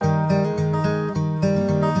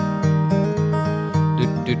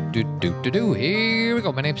Here we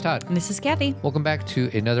go. My name's Todd. And this is Kathy. Welcome back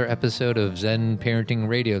to another episode of Zen Parenting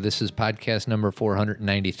Radio. This is podcast number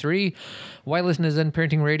 493. Why listen to Zen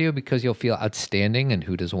Parenting Radio? Because you'll feel outstanding, and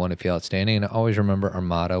who doesn't want to feel outstanding? And always remember our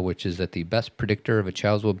motto, which is that the best predictor of a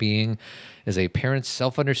child's well-being is a parent's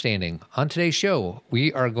self-understanding. On today's show,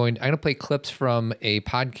 I'm going to play clips from a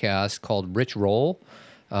podcast called Rich Roll.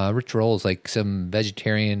 Rich Roll is like some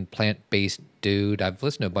vegetarian, plant-based dude. I've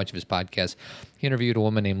listened to a bunch of his podcasts. He interviewed a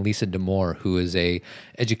woman named Lisa D'Amour, who is a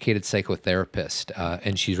educated psychotherapist,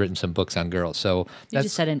 and she's written some books on girls. So you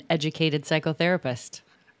just said an educated psychotherapist.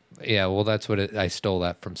 Yeah, well, that's what I stole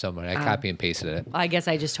that from someone. I copy and pasted it. I guess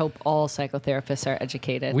I just hope all psychotherapists are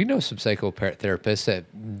educated. We know some psychotherapists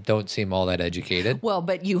that don't seem all that educated. Well,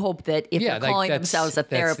 but you hope that if they're calling themselves a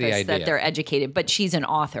therapist, that they're educated. But she's an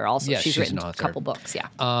author also. Yeah, she's written a couple books, yeah.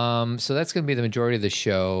 So that's going to be the majority of the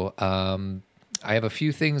show. I have a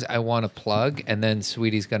few things I want to plug, and then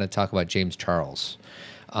Sweetie's going to talk about James Charles.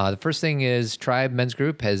 The first thing is Tribe Men's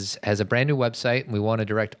Group has a brand new website, and we want to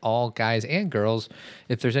direct all guys and girls.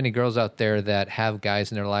 If there's any girls out there that have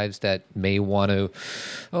guys in their lives that may want to,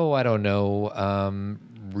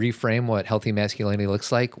 reframe what healthy masculinity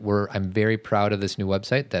looks like, I'm very proud of this new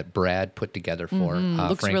website that Brad put together for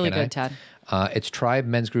looks Frank really and good, Todd. It's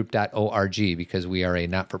tribemensgroup.org because we are a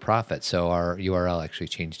not-for-profit, so our URL actually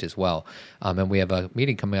changed as well. And we have a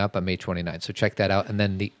meeting coming up on May 29th, so check that out. And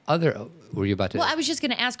then the other, were you about to? Well, I was just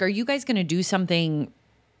going to ask, are you guys going to do something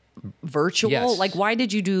virtual? Yes. Like, why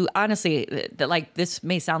did you do, honestly, this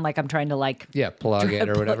may sound like I'm trying to plug it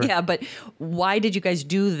or whatever. Yeah, but why did you guys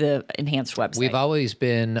do the enhanced website? We've always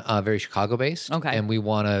been very Chicago-based, okay, and we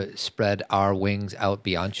want to spread our wings out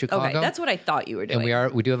beyond Chicago. Okay, that's what I thought you were doing.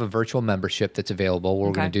 And we do have a virtual membership that's available.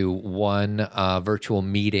 We're going to do one virtual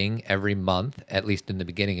meeting every month, at least in the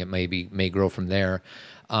beginning. It may grow from there.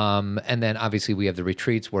 And then obviously we have the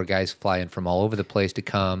retreats where guys fly in from all over the place to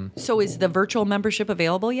come. So is the virtual membership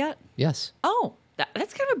available yet? Yes. Oh,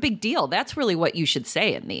 that's kind of a big deal. That's really what you should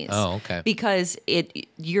say in these. Oh, okay. Because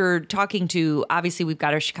you're talking to, obviously we've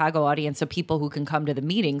got our Chicago audience of people who can come to the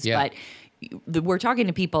meetings, but we're talking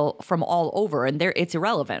to people from all over, and it's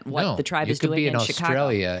irrelevant what the tribe is doing in Chicago. You could be in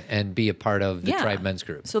Australia and be a part of the Tribe Men's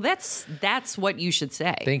Group. So that's what you should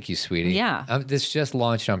say. Thank you, sweetie. Yeah. This just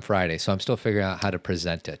launched on Friday, so I'm still figuring out how to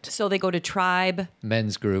present it. So they go to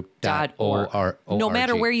tribemensgroup.org. No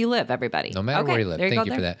matter where you live, everybody. No matter where you live. Thank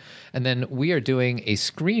you for that. And then we are doing a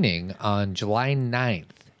screening on July 9th,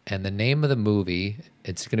 and the name of the movie,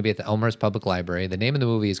 it's going to be at the Elmhurst Public Library. The name of the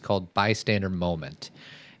movie is called Bystander Moment.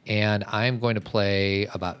 And I'm going to play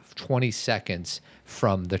about 20 seconds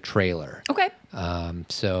from the trailer. Okay.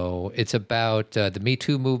 So it's about the Me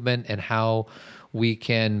Too movement and how we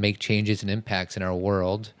can make changes and impacts in our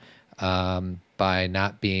world by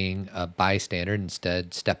not being a bystander,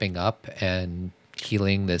 instead stepping up and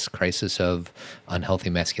healing this crisis of unhealthy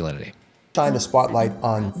masculinity. Shine a spotlight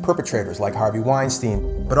on perpetrators like Harvey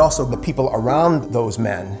Weinstein, but also the people around those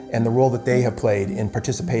men and the role that they have played in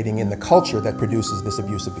participating in the culture that produces this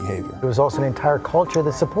abusive behavior. There was also an entire culture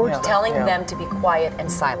that supports telling them to be quiet and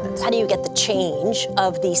silent. How do you get the change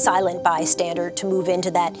of the silent bystander to move into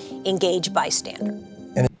that engaged bystander?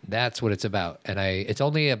 That's what it's about. And it's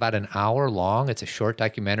only about an hour long. It's a short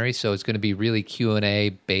documentary, so it's going to be really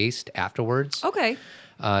Q&A based afterwards. Okay.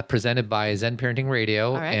 Presented by Zen Parenting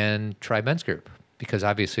Radio and Tribe Men's Group, because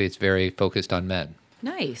obviously it's very focused on men.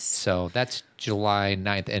 Nice. So that's July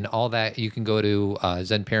 9th. And all that, you can go to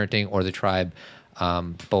Zen Parenting or the Tribe.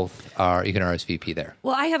 Both are, you can RSVP there.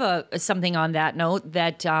 Well, I have something on that note,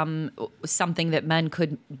 that something that men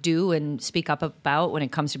could do and speak up about when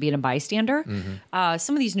it comes to being a bystander. Mm-hmm.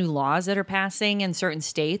 Some of these new laws that are passing in certain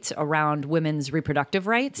states around women's reproductive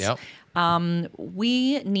rights. Yep.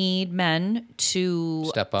 We need men to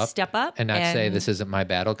step up and not say this isn't my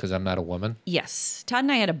battle because I'm not a woman. Yes. Todd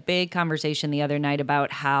and I had a big conversation the other night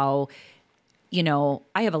about how,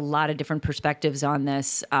 I have a lot of different perspectives on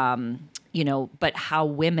this, but how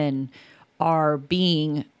women are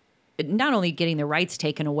being not only getting their rights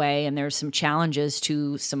taken away, and there's some challenges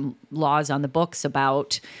to some laws on the books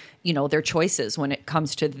about, their choices when it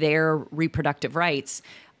comes to their reproductive rights.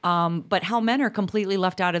 But how men are completely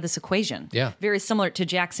left out of this equation. Yeah. Very similar to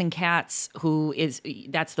Jackson Katz,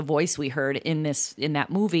 that's the voice we heard in that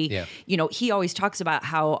movie. Yeah. He always talks about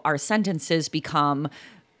how our sentences become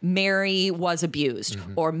Mary was abused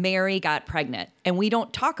or Mary got pregnant. And we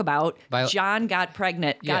don't talk about John got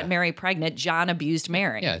pregnant, got Mary pregnant, John abused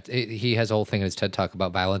Mary. Yeah, he has a whole thing in his TED Talk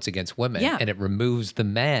about violence against women. Yeah. And it removes the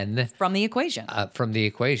men from the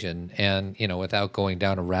equation. And, without going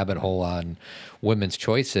down a rabbit hole on women's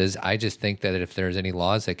choices, I just think that if there's any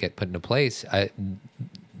laws that get put into place,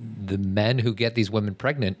 the men who get these women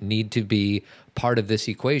pregnant need to be part of this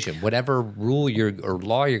equation. Whatever rule or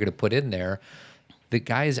law you're going to put in there, the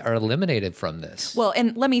guys are eliminated from this. Well,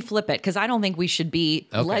 and let me flip it, because I don't think we should be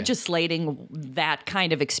legislating that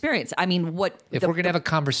kind of experience. I mean, if we're going to have a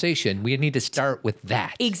conversation, we need to start with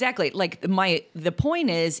that. Exactly. Like the point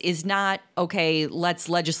is not, okay, let's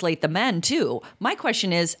legislate the men too. My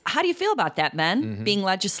question is, how do you feel about that, men, being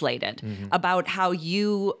legislated about how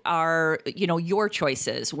you are, your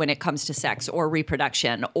choices when it comes to sex or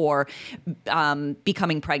reproduction or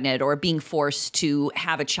becoming pregnant or being forced to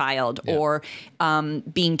have a child or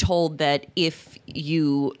being told that if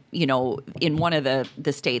you, in one of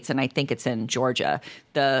the states, and I think it's in Georgia,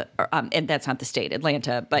 and that's not the state,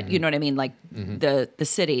 Atlanta, but you know what I mean? Like the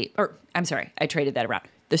city, or I'm sorry, I traded that around.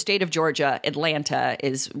 The state of Georgia, Atlanta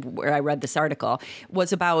is where I read this article,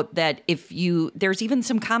 was about that there's even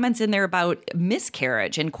some comments in there about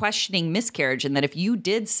miscarriage and questioning miscarriage, and that if you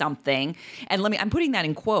did something, and I'm putting that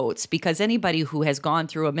in quotes because anybody who has gone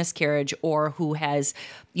through a miscarriage or who has,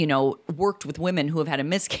 worked with women who have had a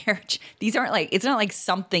miscarriage, it's not like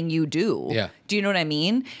something you do. Yeah. Do you know what I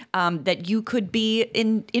mean? That you could be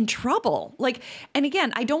in trouble. And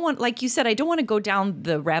again, I don't want, like you said, I don't want to go down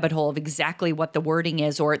the rabbit hole of exactly what the wording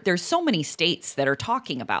is, or there's so many states that are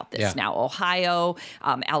talking about this now, Ohio,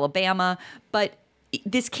 Alabama, but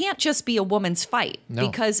this can't just be a woman's fight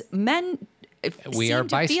because men seem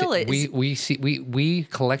to feel it. We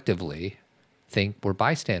collectively think we're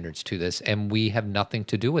bystanders to this, and we have nothing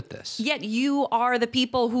to do with this. Yet you are the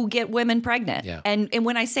people who get women pregnant. Yeah. And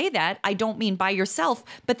when I say that, I don't mean by yourself,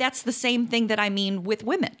 but that's the same thing that I mean with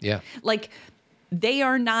women. Yeah. Like, they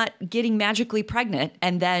are not getting magically pregnant,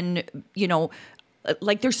 and then,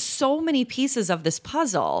 there's so many pieces of this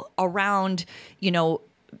puzzle around,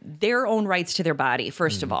 their own rights to their body,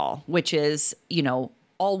 first of all, which is,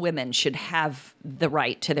 all women should have the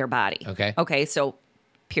right to their body. Okay. So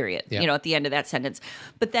period, at the end of that sentence.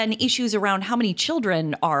 But then issues around how many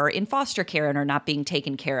children are in foster care and are not being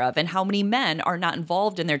taken care of, and how many men are not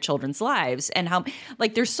involved in their children's lives, and how,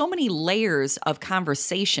 there's so many layers of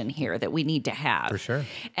conversation here that we need to have. For sure.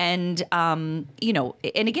 And, and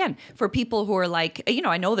again, for people who are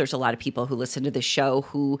I know there's a lot of people who listen to this show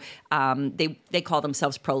who they call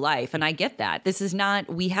themselves pro-life, and I get that. This is not,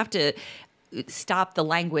 we have to stop the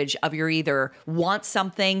language of you're either want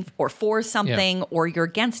something or for something or you're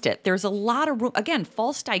against it. There's a lot of room, again,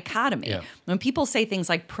 false dichotomy. Yeah. When people say things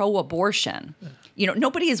like pro-abortion,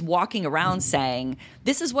 nobody is walking around saying,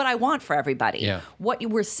 this is what I want for everybody. Yeah. What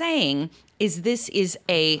we're saying is this is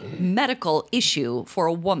a medical issue for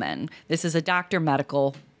a woman. This is a doctor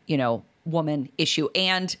medical, woman issue.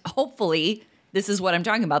 And hopefully, this is what I'm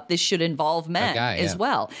talking about. This should involve men as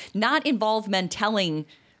well. Not involve men telling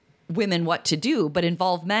women what to do, but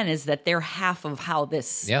involve men is that they're half of how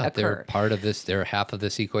this occurred. They're part of this. They're half of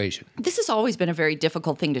this equation. This has always been a very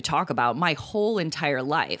difficult thing to talk about my whole entire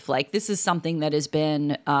life. This is something that has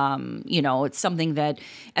been, it's something that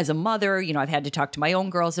as a mother, I've had to talk to my own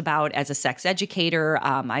girls about. As a sex educator,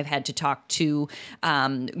 I've had to talk to,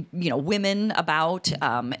 women about,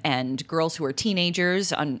 and girls who are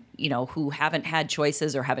teenagers on, who haven't had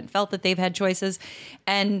choices or haven't felt that they've had choices.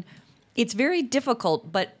 And it's very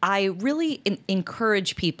difficult, but I really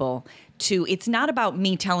encourage people to, it's not about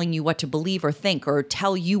me telling you what to believe or think or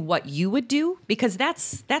tell you what you would do, because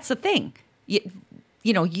that's the thing.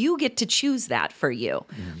 You get to choose that for you.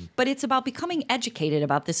 Mm-hmm. But it's about becoming educated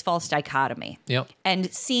about this false dichotomy. Yep.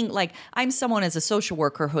 And seeing, I'm someone as a social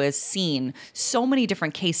worker who has seen so many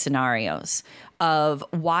different case scenarios of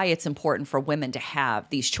why it's important for women to have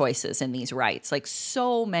these choices and these rights,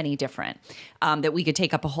 so many different, that we could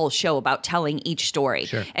take up a whole show about telling each story.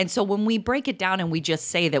 Sure. And so when we break it down and we just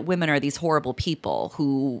say that women are these horrible people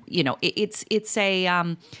who, it's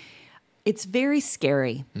very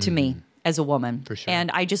scary to me as a woman. For sure. And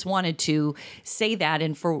I just wanted to say that.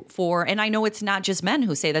 And and I know it's not just men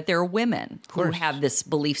who say that, there are women who have this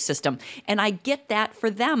belief system. And I get that for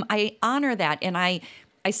them. I honor that. And I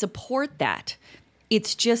support that.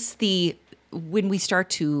 It's just when we start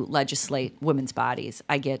to legislate women's bodies,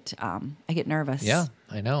 I get nervous. Yeah,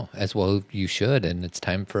 I know. As well, you should. And it's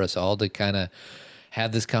time for us all to kind of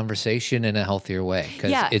have this conversation in a healthier way,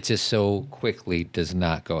 because it just so quickly does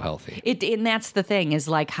not go healthy. And that's the thing is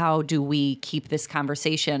how do we keep this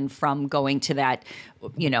conversation from going to that,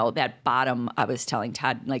 that bottom, I was telling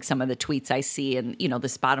Todd, some of the tweets I see and,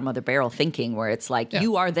 this bottom of the barrel thinking where it's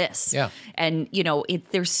you are this. Yeah. And,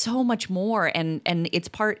 there's so much more. And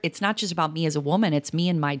it's not just about me as a woman, it's me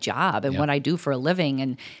and my job and what I do for a living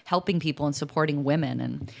and helping people and supporting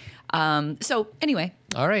women. And so anyway.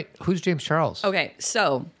 All right. Who's James Charles? Okay.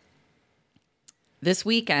 So this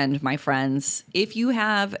weekend, my friends, if you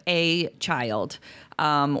have a child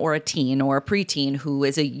or a teen or a preteen who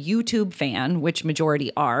is a YouTube fan, which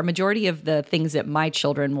majority of the things that my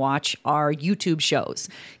children watch are YouTube shows.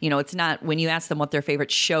 You know, it's not when you ask them what their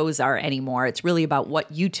favorite shows are anymore, it's really about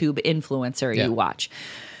what YouTube influencer you watch.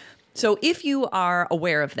 So if you are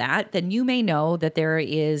aware of that, then you may know that there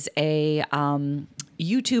is a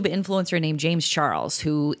YouTube influencer named James Charles,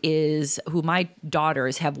 who my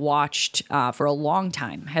daughters have watched for a long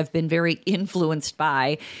time, have been very influenced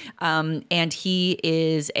by, and he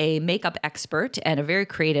is a makeup expert and a very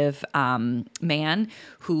creative man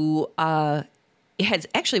who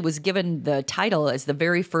was given the title as the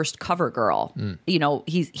very first cover girl. You know,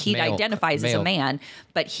 he identifies as a man,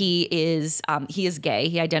 but he is gay.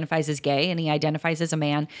 He identifies as gay and he identifies as a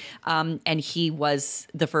man. And he was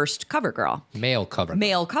the first cover girl. Male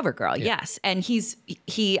cover girl. Yes. And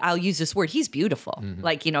I'll use this word, he's beautiful.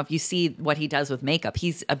 Like, you know, if you see what he does with makeup,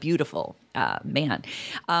 he's a beautiful man.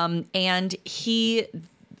 And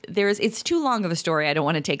it's too long of a story. I don't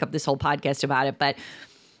want to take up this whole podcast about it, but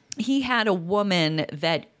he had a woman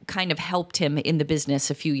that kind of helped him in the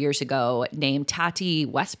business a few years ago named Tati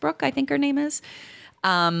Westbrook, I think her name is.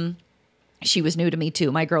 She was new to me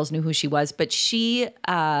too. My girls knew who she was, but she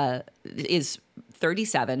is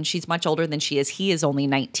 37. She's much older than she is. He is only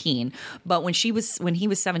 19. But when he was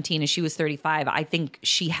 17 and she was 35, I think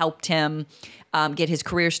she helped him get his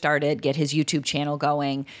career started, get his YouTube channel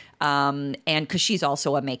going. And because she's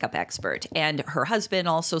also a makeup expert, and her husband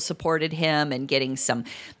also supported him in getting some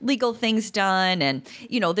legal things done. And,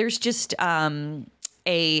 you know, there's just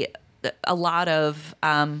a lot of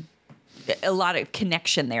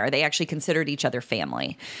connection there. They actually considered each other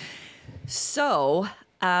family. So,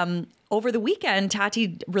 over the weekend,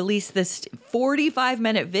 Tati released this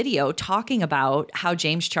 45-minute video talking about how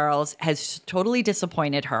James Charles has totally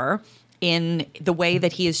disappointed her in the way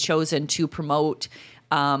that he has chosen to promote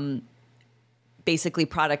basically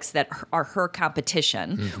products that are her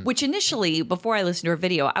competition, which initially, before I listened to her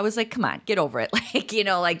video, I was like, come on, get over it. Like, you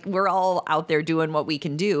know, like we're all out there doing what we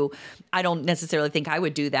can do. I don't necessarily think I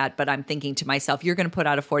would do that, but I'm thinking to myself, you're going to put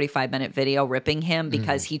out a 45-minute video ripping him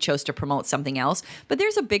because he chose to promote something else. But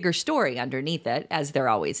there's a bigger story underneath it, as there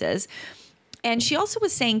always is. And she also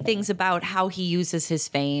was saying things about how he uses his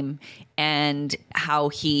fame and how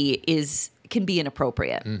he can be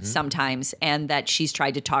inappropriate sometimes, and that she's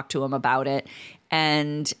tried to talk to him about it,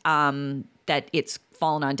 and that it's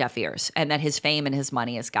fallen on deaf ears, and that his fame and his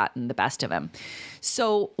money has gotten the best of him.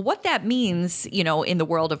 So what that means, you know, in the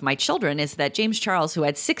world of my children is that James Charles, who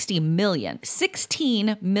had 16 million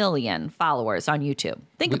followers on YouTube.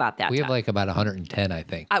 Think about that. We have like about 110, I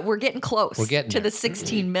think. We're getting close to the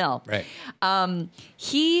 16 mil. Right.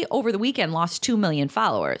 He, over the weekend, lost 2 million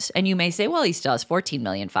followers. And you may say, well, he still has 14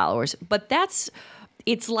 million followers. But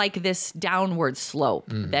it's like this downward slope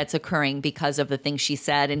that's occurring because of the things she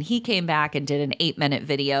said. And he came back and did an 8-minute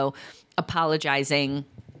video apologizing,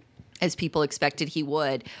 as people expected he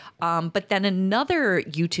would. But then another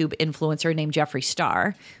YouTube influencer named Jeffree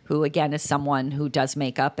Star, who again is someone who does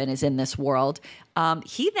makeup and is in this world,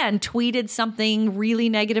 he then tweeted something really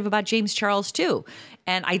negative about James Charles too.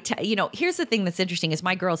 And here's the thing that's interesting is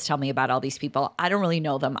my girls tell me about all these people. I don't really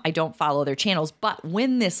know them. I don't follow their channels. But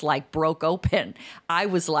when this like broke open, I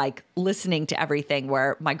was like listening to everything,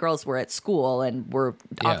 where my girls were at school and were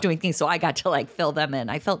off doing things. So I got to like fill them in.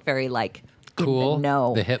 I felt very like cool. In the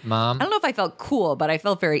know. The hip mom. I don't know if I felt cool, but I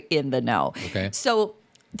felt very in the know. Okay. So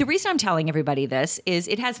the reason I'm telling everybody this is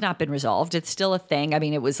it has not been resolved. It's still a thing. I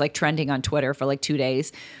mean, it was like trending on Twitter for like 2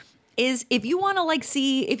 days. Is if you want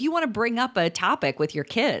to bring up a topic with your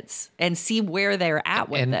kids and see where they're at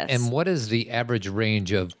with this. And what is the average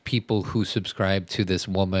range of people who subscribe to this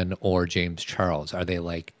woman or James Charles? Are they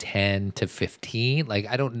like 10 to 15? Like,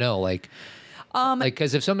 I don't know. Like,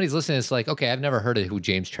 because if somebody's listening, it's like, okay, I've never heard of who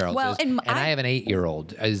James Charles is. And I have an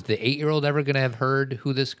 8-year-old. Is the 8-year-old ever going to have heard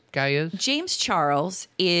who this guy is? James Charles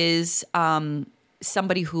is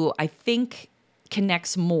somebody who I think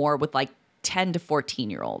connects more with like 10 to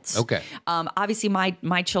 14-year-olds. Okay. Obviously,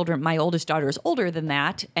 my children, my oldest daughter is older than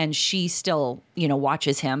that, and she still,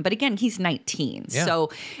 watches him. But again, he's 19. Yeah. So,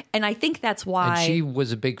 and I think that's why. And she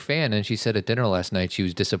was a big fan, and she said at dinner last night she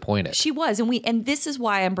was disappointed. She was, and this is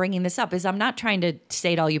why I'm bringing this up, is I'm not trying to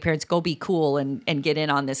say to all you parents, go be cool and get in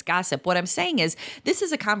on this gossip. What I'm saying is this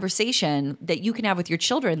is a conversation that you can have with your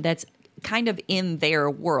children that's kind of in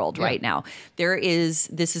their world right now.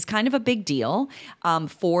 This is kind of a big deal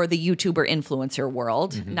for the YouTuber influencer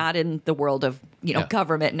world, not in the world of,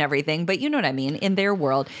 government and everything, but you know what I mean, in their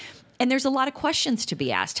world. And there's a lot of questions to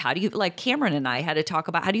be asked. How do you, like Cameron and I had to talk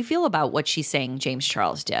about, how do you feel about what she's saying James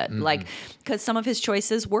Charles did? Like, because some of his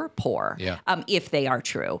choices were poor, if they are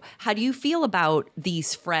true. How do you feel about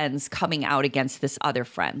these friends coming out against this other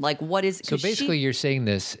friend? Like, what is... So basically you're saying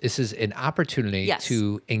this is an opportunity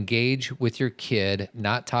to engage with your kid,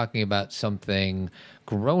 not talking about something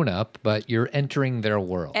grown up, but you're entering their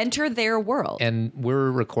world. Enter their world. And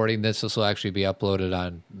we're recording this. This will actually be uploaded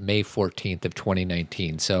on May 14th of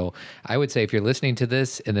 2019. So I would say if you're listening to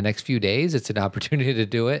this in the next few days, it's an opportunity to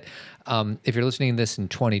do it. If you're listening to this in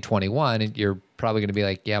 2021, you're probably going to be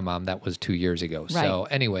like, yeah, Mom, that was 2 years ago. Right. So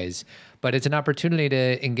anyways, but it's an opportunity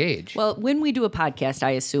to engage. Well, when we do a podcast,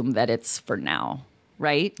 I assume that it's for now,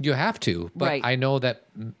 right? You have to. But I know that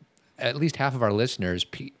at least half of our listeners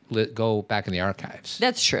go back in the archives.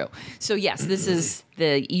 That's true. So yes, this is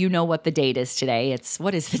you know what the date is today.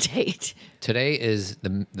 What is the date? Today is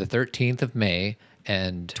the 13th of May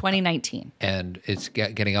and 2019. And it's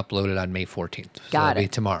getting uploaded on May 14th. So Got it'll it. be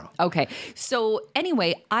tomorrow. Okay. So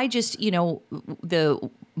anyway, I just, the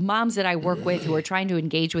moms that I work with who are trying to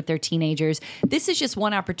engage with their teenagers, this is just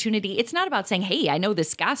one opportunity. It's not about saying, hey, I know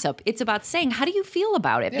this gossip. It's about saying, how do you feel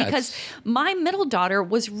about it? Yeah, because my middle daughter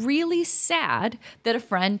was really sad that a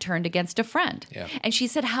friend turned against a friend. Yeah. And she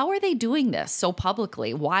said, how are they doing this so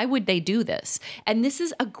publicly? Why would they do this? And this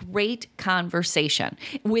is a great conversation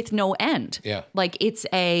with no end. Yeah. Like it's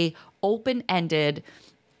a open-ended,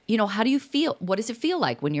 how do you feel? What does it feel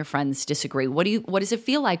like when your friends disagree? What does it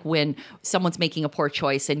feel like when someone's making a poor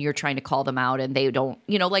choice and you're trying to call them out and they don't,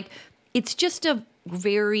 it's just a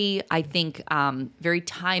very, I think, very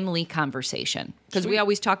timely conversation. Because we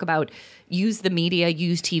always talk about use the media,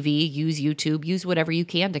 use TV, use YouTube, use whatever you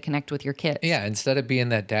can to connect with your kids. Yeah, instead of being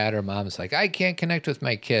that dad or mom's like, I can't connect with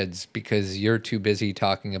my kids because you're too busy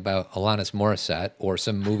talking about Alanis Morissette or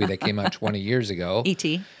some movie that came out 20 years ago.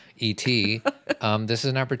 E.T. This is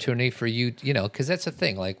an opportunity for you, because that's the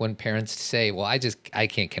thing. Like when parents say, well, I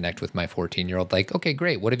can't connect with my 14-year-old. Like, okay,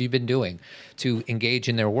 great. What have you been doing to engage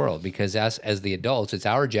in their world? Because as the adults, it's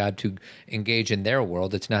our job to engage in their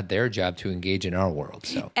world. It's not their job to engage in our world.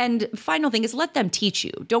 So, and final thing is let them teach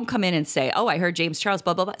you. Don't come in and say, oh, I heard James Charles,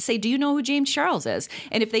 blah, blah, blah. Say, do you know who James Charles is?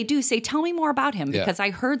 And if they do, say, tell me more about him because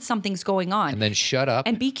I heard something's going on. And then shut up.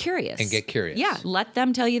 And be curious. And get curious. Yeah, let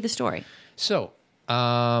them tell you the story. So,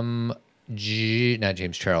 not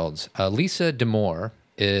James Charles. Lisa D'Amour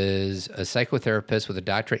is a psychotherapist with a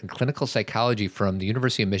doctorate in clinical psychology from the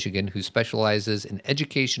University of Michigan who specializes in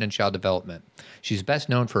education and child development. She's best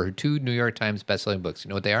known for her 2 New York Times bestselling books. You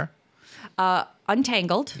know what they are?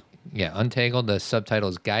 Untangled. Yeah, Untangled. The subtitle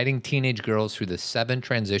is Guiding Teenage Girls Through the 7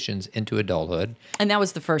 Transitions into Adulthood. And that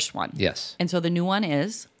was the first one. Yes. And so the new one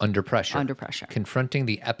is? Under Pressure. Under Pressure. Confronting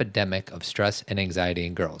the Epidemic of Stress and Anxiety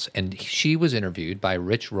in Girls. And she was interviewed by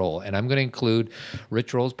Rich Roll. And I'm going to include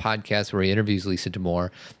Rich Roll's podcast where he interviews Lisa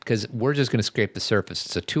D'Amour because we're just going to scrape the surface.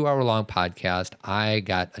 It's a 2-hour-long podcast. I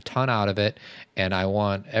got a ton out of it. And I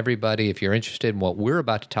want everybody, if you're interested in what we're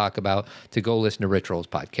about to talk about, to go listen to Rich Roll's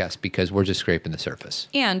podcast because we're just scraping the surface.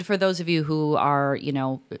 And for those of you who are,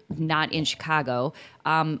 not in Chicago,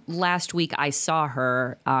 last week I saw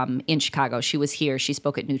her in Chicago. She was here. She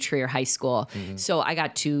spoke at New Trier High School. Mm-hmm. So I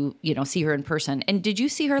got to, see her in person. And did you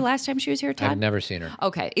see her last time she was here, Todd? I've never seen her.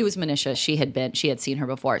 Okay. It was Manisha. She had seen her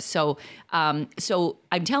before. So I'm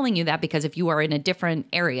telling you that because if you are in a different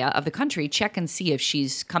area of the country, check and see if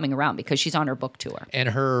she's coming around because she's on her book tour. And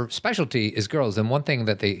her specialty is girls. And one thing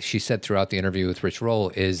that she said throughout the interview with Rich Roll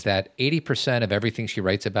is that 80% of everything she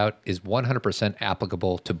writes about is 100%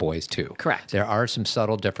 applicable to boys too. Correct. There are some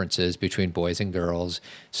subtle differences between boys and girls.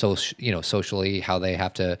 So, socially, how they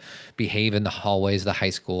have to behave in the hallways of the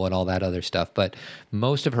high school and all that other stuff. But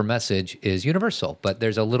most of her message is universal, but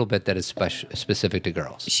there's a little bit that is specific to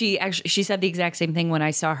girls. She said the exact same thing when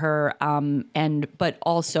I saw her, but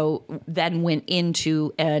also then went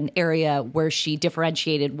into an area where she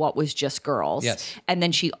differentiated what was just girls. Yes. And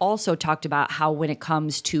then she also talked about how when it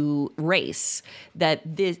comes to race, that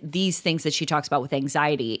these things that she talks about with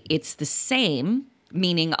anxiety, it's the same,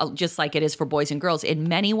 meaning just like it is for boys and girls in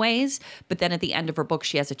many ways. But then at the end of her book,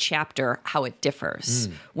 she has a chapter how it differs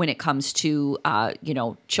when it comes to,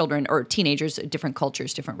 children or teenagers, different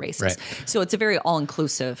cultures, different races. Right. So it's a very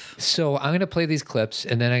all-inclusive. So I'm going to play these clips,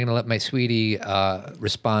 and then I'm going to let my sweetie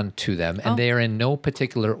respond to them. And they are in no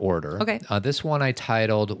particular order. Okay. This one I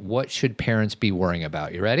titled, What Should Parents Be Worrying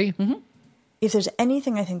About? You ready? Mm-hmm. If there's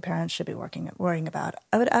anything I think parents should be worrying about,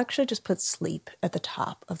 I would actually just put sleep at the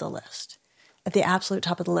top of the list. At the absolute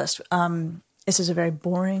top of the list. This is a very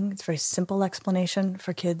boring, it's a very simple explanation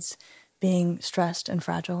for kids being stressed and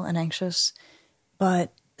fragile and anxious.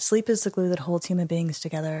 But sleep is the glue that holds human beings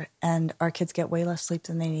together, and our kids get way less sleep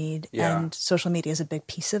than they need. Yeah. And social media is a big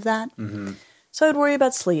piece of that. So I would worry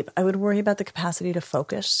about sleep. I would worry about the capacity to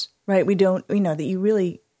focus, right? We know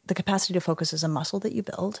that the capacity to focus is a muscle that you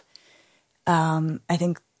build. I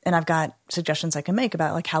think, and I've got suggestions I can make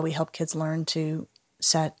about like how we help kids learn to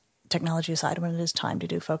set technology aside when it is time to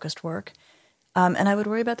do focused work. And I would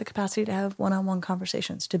worry about the capacity to have one-on-one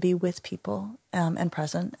conversations, to be with people and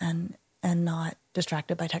present and not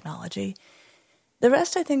distracted by technology. The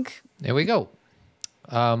rest, I think. There we go.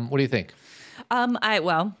 What do you think?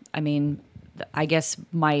 I guess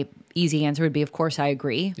my easy answer would be, of course, I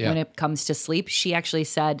agree. Yeah. When it comes to sleep, she actually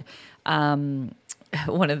said, one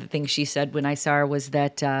of the things she said when I saw her was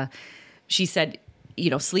that she said,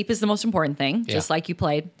 sleep is the most important thing, just like you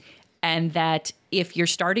played. And that if you're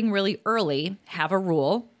starting really early, have a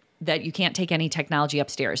rule that you can't take any technology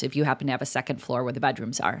upstairs if you happen to have a second floor where the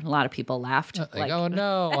bedrooms are. And a lot of people laughed. Oh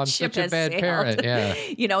no, I'm such a bad parent. Yeah.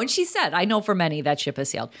 And she said, I know for many that ship has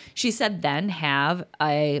sailed. She said, then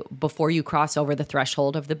before you cross over the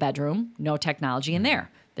threshold of the bedroom, no technology in there.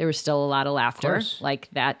 There was still a lot of laughter, like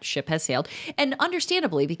that ship has sailed. And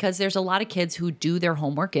understandably, because there's a lot of kids who do their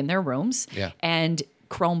homework in their rooms. Yeah. And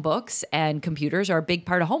Chromebooks and computers are a big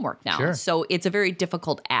part of homework now. Sure. So it's a very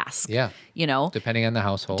difficult ask. Yeah. Depending on the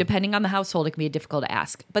household. Depending on the household, it can be a difficult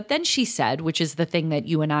ask. But then she said, which is the thing that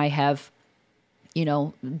you and I have,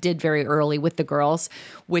 did very early with the girls,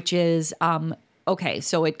 which is, okay,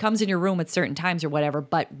 so it comes in your room at certain times or whatever,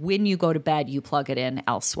 but when you go to bed, you plug it in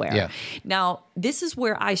elsewhere. Yeah. Now, this is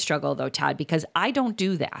where I struggle, though, Todd, because I don't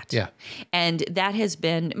do that. Yeah. And that has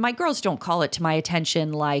been, my girls don't call it to my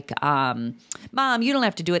attention like, Mom, you don't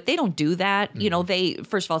have to do it. They don't do that.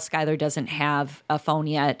 First of all, Skylar doesn't have a phone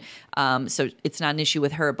yet, so it's not an issue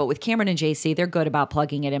with her. But with Cameron and JC, they're good about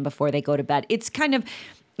plugging it in before they go to bed. It's kind of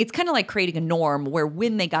like creating a norm where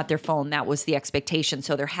when they got their phone, that was the expectation.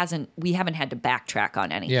 So we haven't had to backtrack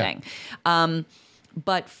on anything. Yeah.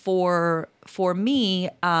 But for me,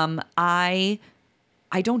 I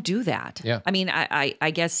don't do that. Yeah. I mean,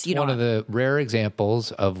 I guess, one of the rare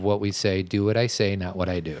examples of what we say, do what I say, not what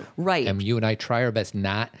I do. Right. And you and I try our best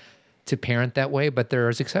not to parent that way, but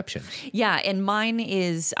there's exceptions. Yeah. And mine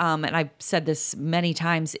is, and I've said this many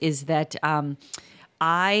times, is that I'm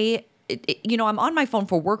on my phone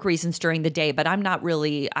for work reasons during the day, but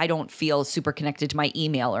I don't feel super connected to my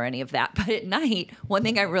email or any of that. But at night, one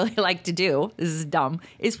thing I really like to do, this is dumb,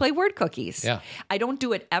 is play word cookies. Yeah. I don't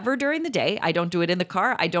do it ever during the day. I don't do it in the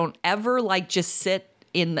car. I don't ever just sit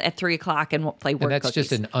at 3:00 and play word and that's cookies.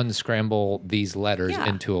 just an unscramble these letters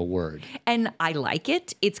into a word. And I like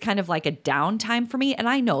it. It's kind of like a downtime for me. And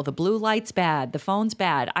I know the blue light's bad, the phone's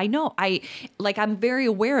bad. I know. I'm very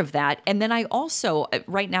aware of that. And then I also,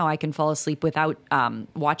 right now, I can fall asleep without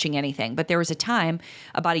watching anything. But there was a time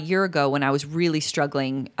about a year ago when I was really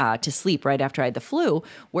struggling to sleep right after I had the flu,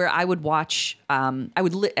 where I would watch.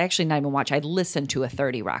 Actually not even watch. I'd listen to a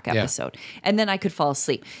 30 Rock episode, and then I could fall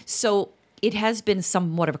asleep. So it has been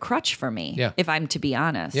somewhat of a crutch for me, if I'm to be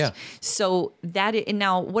honest. Yeah. So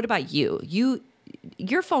now, what about you?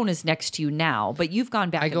 Your phone is next to you now, but you've gone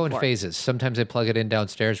back. I go in forth. phases. Sometimes I plug it in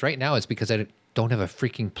downstairs. Right now, it's because I don't have a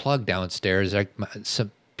freaking plug downstairs. Some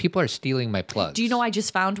people are stealing my plugs. Do you know I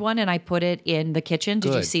just found one and I put it in the kitchen?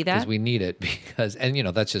 Did you see that? Because we need it.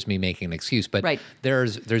 That's just me making an excuse. But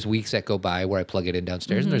there's weeks that go by where I plug it in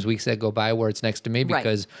downstairs, and there's weeks that go by where it's next to me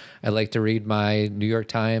because I like to read my New York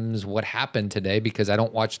Times, what happened today, because I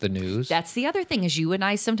don't watch the news. That's the other thing, is you and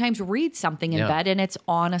I sometimes read something in bed and it's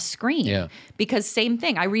on a screen. Yeah. Because same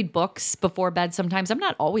thing, I read books before bed sometimes. I'm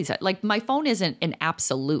not always my phone isn't an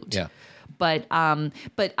absolute. Yeah. But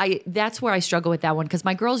that's where I struggle with that one, because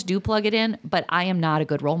my girls do plug it in, but I am not a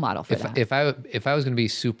good role model for that. If I was going to be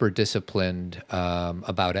super disciplined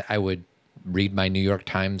about it, I would read my New York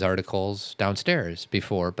Times articles downstairs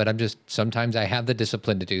before. But sometimes I have the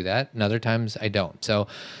discipline to do that, and other times I don't. So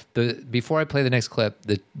before I play the next clip,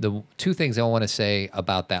 the two things I want to say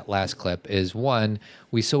about that last clip is, one,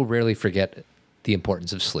 we so rarely forget the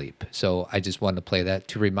importance of sleep. So I just wanted to play that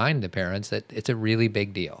to remind the parents that it's a really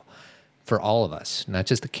big deal for all of us, not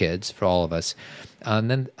just the kids, for all of us. And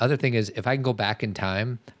then the other thing is, if I can go back in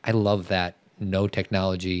time, I love that no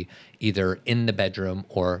technology either in the bedroom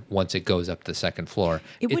or once it goes up to the second floor.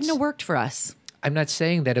 It wouldn't have worked for us. I'm not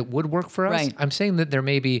saying that it would work for us. Right. I'm saying that there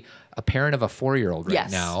may be a parent of a 4-year-old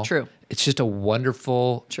right now. Yes, true. It's just a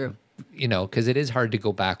wonderful... True. Because it is hard to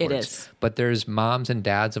go backwards. It is. But there's moms and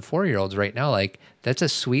dads of 4-year-olds right now. Like, that's a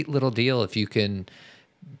sweet little deal if you can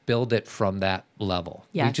build it from that level.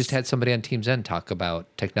 We Yes. just had somebody on Team Zen talk about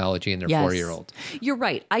technology and their Yes. 4-year-old. You're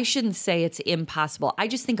right. I shouldn't say it's impossible. I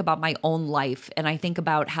just think about my own life, and I think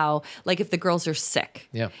about how, like, if the girls are sick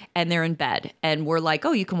Yeah. and they're in bed and we're like,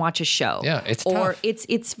 oh, you can watch a show. Yeah, it's or tough.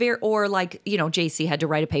 it's very, or like, JC had to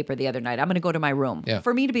write a paper the other night. I'm going to go to my room. Yeah.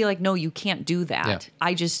 For me to be like, no, you can't do that. Yeah.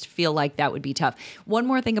 I just feel like that would be tough. One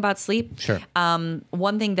more thing about sleep. Sure.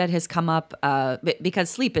 One thing that has come up because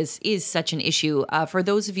sleep is such an issue for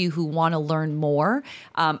those of you who want to learn more.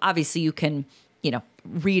 Obviously, you can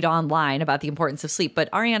read online about the importance of sleep. But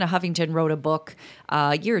Arianna Huffington wrote a book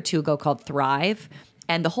a year or two ago called Thrive.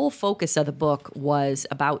 And the whole focus of the book was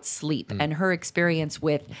about sleep and her experience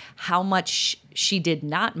with how much she did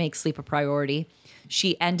not make sleep a priority.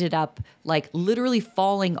 She ended up like literally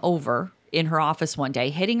falling over in her office one day,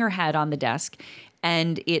 hitting her head on the desk.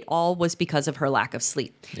 And it all was because of her lack of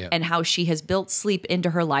sleep Yeah. and how she has built sleep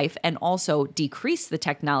into her life and also decreased the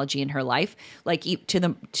technology in her life, like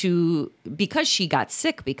because she got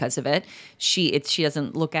sick because of it. She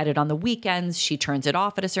doesn't look at it on the weekends. She turns it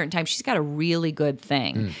off at a certain time. She's got a really good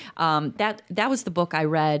thing. That was the book I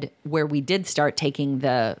read where we did start taking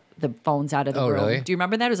the phones out of the Oh, room. really? Do you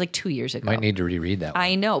remember that? It was like 2 years ago. Might need to reread that one.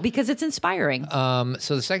 I know, because it's inspiring.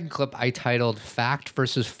 So the second clip I titled Fact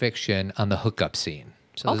versus Fiction on the Hookup Scene.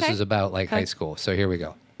 So this Okay. is about like high school. So here we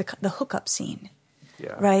go. The hookup scene.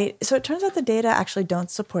 Yeah. Right. So it turns out the data actually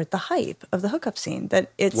don't support the hype of the hookup scene.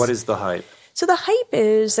 That it's What is the hype? So the hype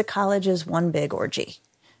is that college is one big orgy,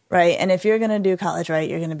 right? And if you're going to do college right,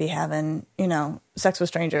 you're going to be having, sex with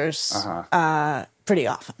strangers pretty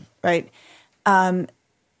often, right?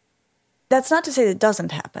 That's not to say that it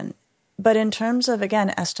doesn't happen. But in terms of,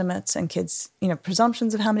 again, estimates and kids,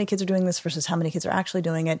 presumptions of how many kids are doing this versus how many kids are actually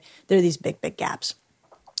doing it, there are these big, big gaps.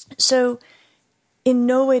 So in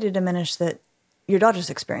no way to diminish that your daughter's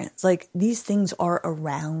experience, like these things are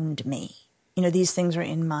around me. These things are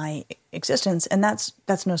in my existence. And that's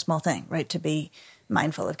no small thing, right? To be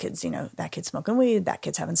mindful of kids, that kid's smoking weed, that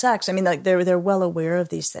kid's having sex. I mean, like they're well aware of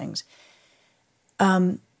these things.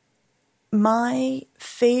 My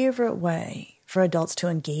favorite way for adults to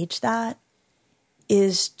engage that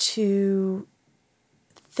is to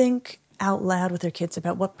think out loud with their kids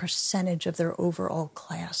about what percentage of their overall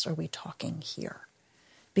class are we talking here.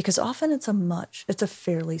 Because often it's a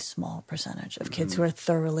fairly small percentage of kids who are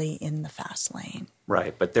thoroughly in the fast lane.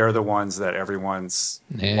 Right, but they're the ones that everyone's...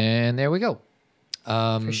 And there we go.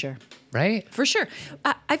 For sure. Right? For sure.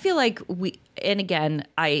 I feel like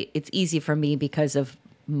it's easy for me because of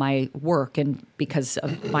my work and because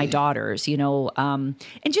of my daughters, and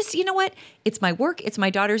just, what? It's my work, it's my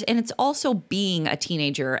daughters, and it's also being a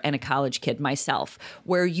teenager and a college kid myself,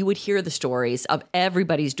 where you would hear the stories of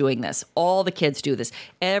everybody's doing this. All the kids do this.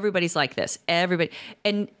 Everybody's like this. Everybody.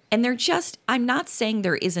 And they're just, I'm not saying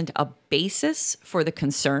there isn't a basis for the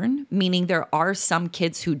concern, meaning there are some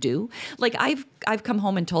kids who do. Like I've come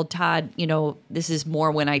home and told Todd, this is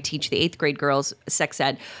more when I teach the 8th grade girls sex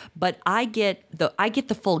ed, but I get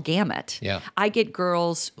the full gamut. Yeah. I get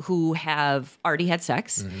girls who have already had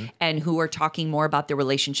sex and who are talking more about their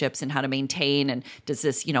relationships and how to maintain and does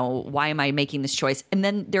this, why am I making this choice? And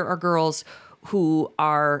then there are girls who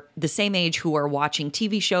are the same age who are watching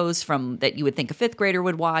TV shows that you would think a 5th grader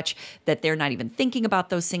would watch, that they're not even thinking about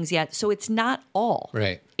those things yet. So it's not all.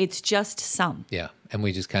 Right. It's just some. Yeah. And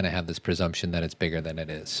we just kind of have this presumption that it's bigger than it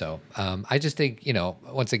is. So I just think,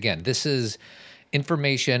 once again, this is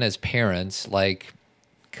information as parents, like,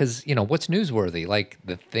 because, what's newsworthy? Like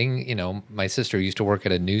the thing, my sister used to work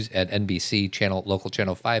at NBC channel, local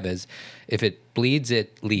channel 5 is if it bleeds,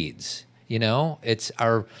 it leads.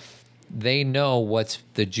 They know what's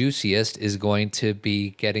the juiciest is going to be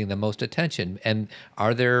getting the most attention. And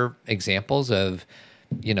are there examples of,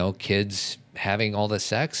 kids having all the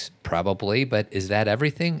sex? Probably, but is that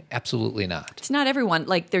everything? Absolutely not. It's not everyone.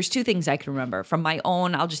 Like, there's two things I can remember from my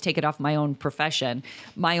own, I'll just take it off my own profession,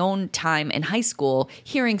 my own time in high school,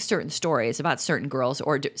 hearing certain stories about certain girls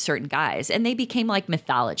or certain guys, and they became like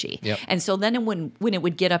mythology. Yep. And so then when it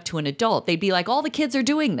would get up to an adult, they'd be like, all the kids are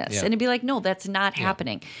doing this. Yeah. And it'd be like, no, that's not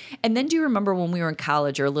happening. And then do you remember when we were in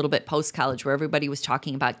college or a little bit post-college where everybody was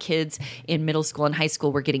talking about kids in middle school and high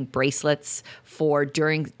school were getting bracelets for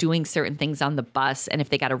doing certain things on the bus, and if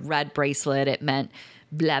they got a red bracelet, it meant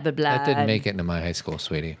blah, blah, blah. That didn't make it into my high school,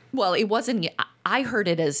 sweetie. Well, it wasn't. I heard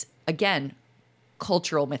it as, again,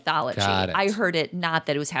 cultural mythology. Got it. I heard it not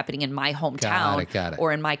that it was happening in my hometown Got it.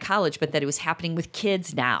 or in my college, but that it was happening with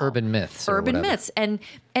kids now. Urban myths. or Urban whatever. myths. And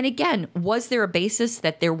again, was there a basis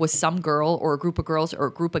that there was some girl or a group of girls or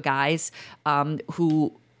a group of guys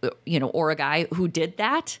who, or a guy who did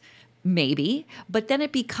that? maybe, but then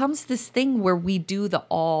it becomes this thing where we do the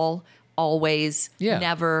all, always,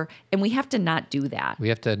 never, and we have to not do that. We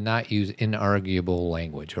have to not use inarguable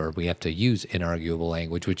language, or we have to use inarguable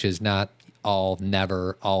language, which is not all,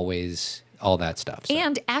 never, always, all that stuff. So.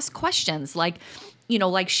 And ask questions like,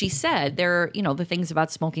 like she said, there are, the things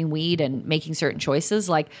about smoking weed and making certain choices,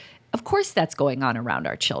 like, of course that's going on around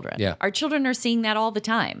our children. Yeah. Our children are seeing that all the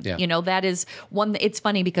time. Yeah. That is one, it's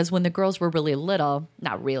funny because when the girls were really little,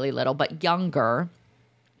 not really little, but younger,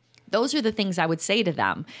 those are the things I would say to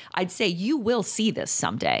them. I'd say, you will see this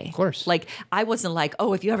someday. Of course. Like, I wasn't like,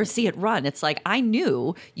 oh, if you ever see it, run. It's like, I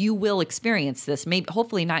knew you will experience this. Maybe,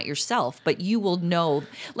 hopefully not yourself, but you will know.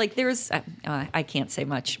 Like, there's, I can't say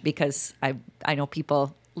much because I know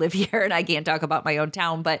people live here and I can't talk about my own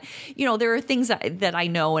town, but there are things that I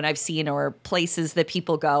know and I've seen, or places that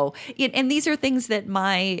people go, and these are things that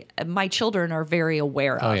my children are very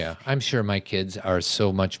aware of. Oh yeah, I'm sure my kids are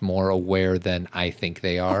so much more aware than I think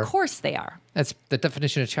they are. Of course they are. That's the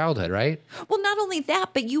definition of childhood, right? Well, not only that,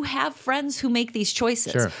 but you have friends who make these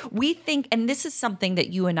choices. Sure. We think, and this is something that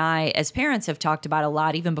you and I as parents have talked about a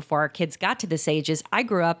lot, even before our kids got to this age, is I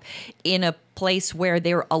grew up in a place where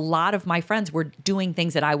a lot of my friends were doing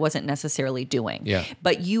things that I wasn't necessarily doing. Yeah.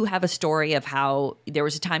 But you have a story of how there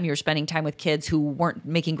was a time you were spending time with kids who weren't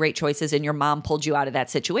making great choices and your mom pulled you out of that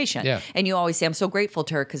situation. Yeah. And you always say, I'm so grateful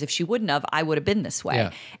to her because if she wouldn't have, I would have been this way.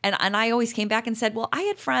 Yeah. And I always came back and said, well, I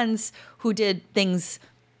had friends who did things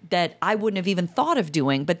that I wouldn't have even thought of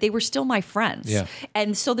doing, but they were still my friends. Yeah.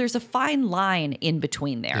 And so there's a fine line in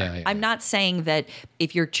between there. Yeah. I'm not saying that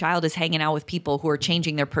if your child is hanging out with people who are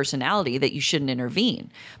changing their personality that you shouldn't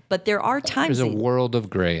intervene. But there are times There's a world of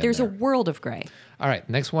gray in there's there. a world of gray. All right,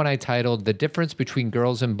 next one I titled The Difference Between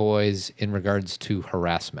Girls and Boys in Regards to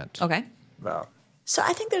Harassment. Okay. Wow. So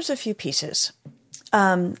I think there's a few pieces.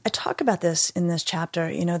 I talk about this in this chapter.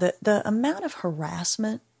 The amount of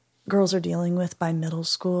harassment girls are dealing with by middle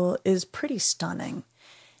school is pretty stunning.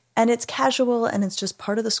 And it's casual and it's just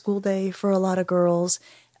part of the school day for a lot of girls.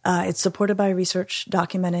 It's supported by research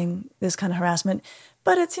documenting this kind of harassment.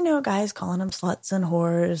 But it's, guys calling them sluts and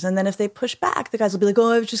whores. And then if they push back, the guys will be like,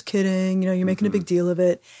 oh, I was just kidding. You're making a big deal of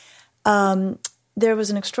it. There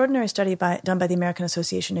was an extraordinary study done by the American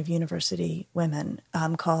Association of University Women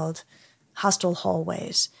called Hostile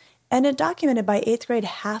Hallways. And it documented by 8th grade,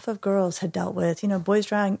 half of girls had dealt with, boys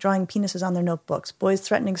drawing penises on their notebooks, boys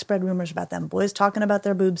threatening to spread rumors about them, boys talking about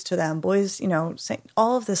their boobs to them, boys, saying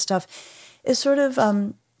all of this stuff is sort of,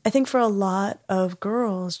 I think for a lot of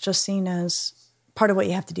girls, just seen as part of what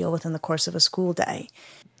you have to deal with in the course of a school day.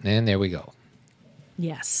 And there we go.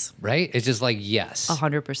 Yes. Right? It's just like, yes.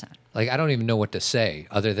 100%. Like, I don't even know what to say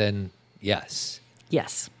other than yes.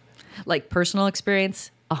 Yes. Like personal experience,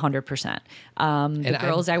 100%. The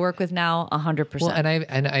girls I work with now, 100%. Well,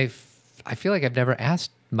 and I feel like I've never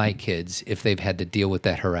asked my kids if they've had to deal with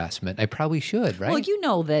that harassment. I probably should, right? Well, you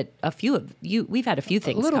know that we've had a few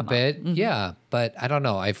things a little come bit, up. Mm-hmm. yeah. But I don't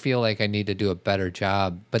know. I feel like I need to do a better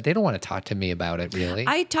job. But they don't want to talk to me about it, really.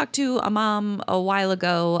 I talked to a mom a while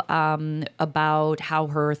ago about how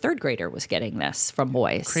her third grader was getting this from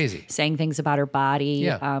boys. Crazy. Saying things about her body,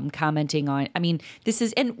 Yeah. commenting on, this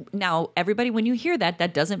is, and now everybody, when you hear that,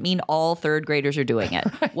 that doesn't mean all third graders are doing it.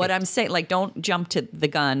 Right. What I'm saying, like, don't jump to the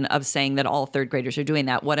gun of saying that all third graders are doing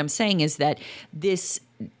that. What I'm saying is that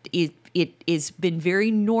it has been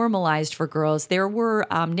very normalized for girls. There were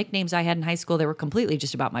nicknames I had in high school that were completely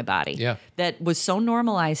just about my body. Yeah. That was so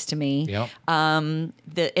normalized to me. Yep. And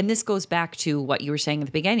this goes back to what you were saying at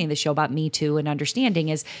the beginning of the show about Me Too and understanding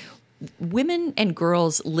is women and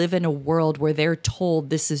girls live in a world where they're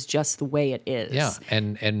told this is just the way it is. Yeah,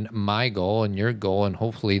 and my goal and your goal and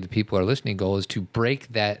hopefully the people who are listening goal is to break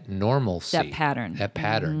that normalcy. That pattern.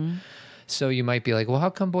 Mm-hmm. So you might be like, well, how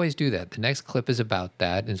come boys do that? The next clip is about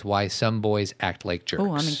that, is why some boys act like jerks.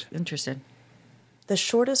 Oh, I'm interested. The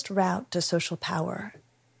shortest route to social power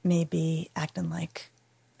may be acting like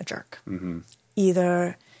a jerk,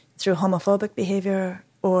 either through homophobic behavior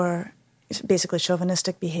or basically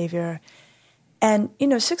chauvinistic behavior. And,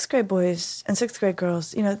 6th grade boys and 6th grade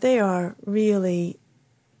girls, they are really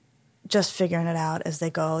just figuring it out as they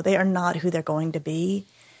go. They are not who they're going to be.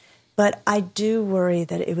 But I do worry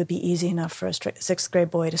that it would be easy enough for a 6th grade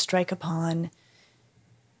boy to strike upon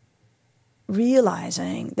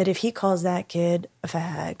realizing that if he calls that kid a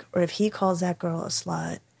fag or if he calls that girl a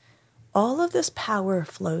slut, all of this power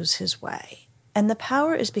flows his way. And the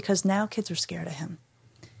power is because now kids are scared of him.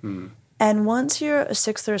 And once you're a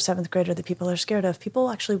 6th or a 7th grader that people are scared of, people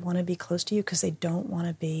actually want to be close to you because they don't want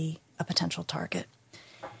to be a potential target.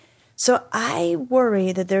 So I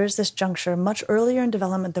worry that there is this juncture much earlier in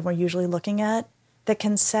development than we're usually looking at that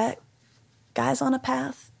can set guys on a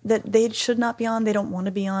path that they should not be on, they don't want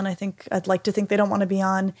to be on. I'd like to think they don't want to be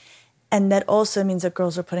on. And that also means that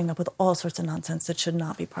girls are putting up with all sorts of nonsense that should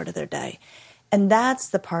not be part of their day. And that's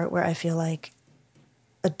the part where I feel like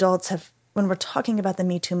adults have, when we're talking about the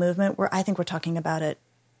Me Too movement, I think we're talking about it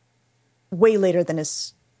way later than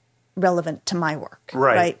is relevant to my work.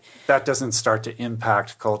 Right? That doesn't start to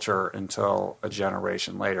impact culture until a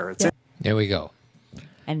generation later. There we go.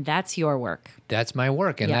 And that's your work. That's my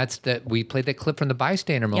work. And that's that. We played that clip from the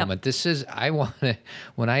bystander moment. This is,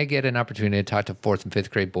 when I get an opportunity to talk to 4th and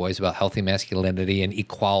 5th grade boys about healthy masculinity and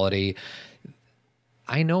equality,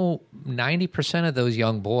 I know 90% of those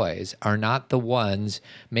young boys are not the ones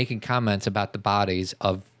making comments about the bodies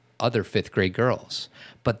of other 5th grade girls,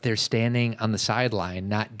 but they're standing on the sideline,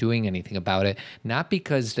 not doing anything about it, not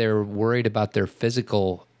because they're worried about their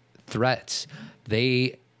physical threats.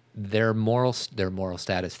 Their moral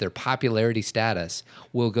status, their popularity status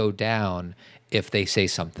will go down if they say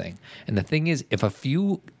something. And the thing is,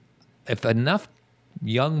 if enough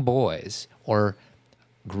young boys or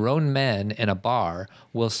grown men in a bar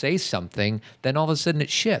will say something, then all of a sudden it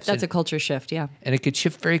shifts. That's a culture shift, yeah. And it could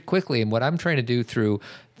shift very quickly. And what I'm trying to do through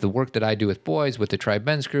the work that I do with boys, with the Tribe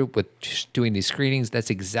Men's Group, with just doing these screenings, that's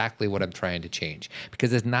exactly what I'm trying to change.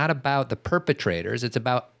 Because it's not about the perpetrators. It's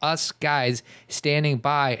about us guys standing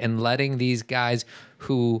by and letting these guys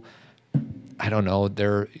who, I don't know,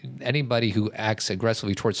 anybody who acts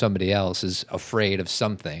aggressively towards somebody else is afraid of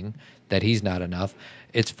something, that he's not enough.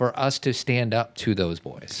 It's for us to stand up to those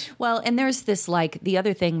boys. Well, and there's this, the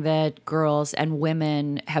other thing that girls and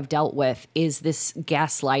women have dealt with is this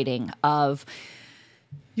gaslighting of,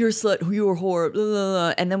 you're a slut, you're a whore, blah, blah,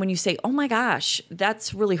 blah. And then when you say, oh my gosh,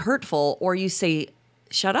 that's really hurtful, or you say,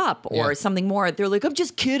 shut up, or something more, they're like, I'm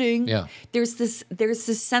just kidding. Yeah. There's this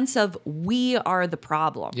sense of we are the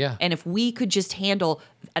problem. Yeah. And if we could just handle,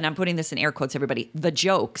 and I'm putting this in air quotes, everybody, the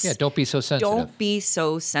jokes. Yeah, don't be so sensitive. Don't be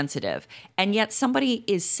so sensitive. And yet somebody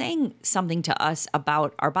is saying something to us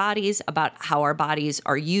about our bodies, about how our bodies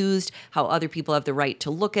are used, how other people have the right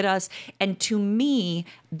to look at us. And to me,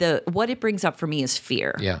 what it brings up for me is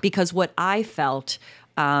fear. Yeah. Because what I felt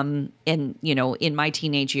in my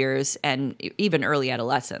teenage years and even early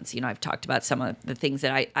adolescence, I've talked about some of the things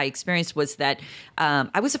that I experienced, was that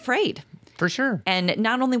I was afraid. For sure. And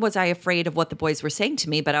not only was I afraid of what the boys were saying to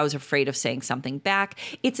me, but I was afraid of saying something back.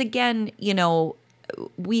 It's again,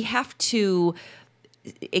 we have to,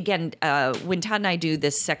 when Todd and I do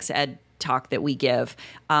this sex ed talk that we give,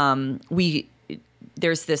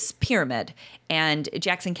 there's this pyramid, and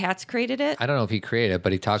Jackson Katz created it. I don't know if he created it,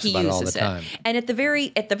 but he talks about it all the time. And at the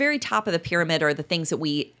very top of the pyramid are the things that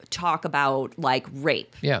we talk about, like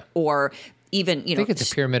rape. Yeah. Or even, I think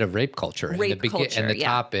it's a pyramid of rape culture. Rape culture, and the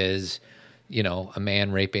top is, a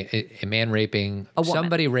man raping a woman.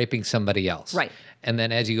 Somebody raping somebody else. Right. And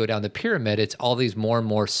then as you go down the pyramid, it's all these more and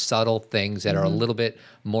more subtle things that are a little bit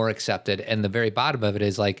more accepted. And the very bottom of it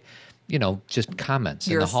is like, just comments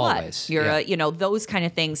You're in the a hallways. Slut. You're those kind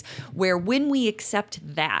of things where when we accept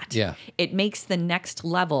that, it makes the next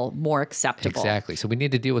level more acceptable. Exactly. So we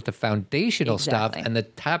need to deal with the foundational stuff, and the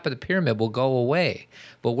top of the pyramid will go away.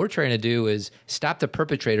 What we're trying to do is stop the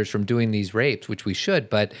perpetrators from doing these rapes, which we should,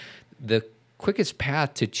 but the quickest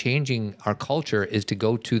path to changing our culture is to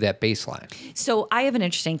go to that baseline. So I have an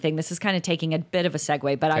interesting thing. This is kind of taking a bit of a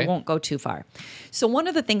segue, but I won't go too far. So one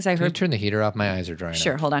of the things I heard... Can you turn the heater off? My eyes are drying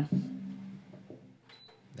Sure, out. hold on.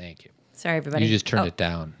 Thank you. Sorry, everybody. You just turned it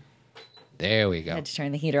down. There we go. I had to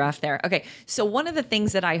turn the heater off there. Okay, so one of the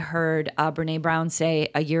things that I heard Brene Brown say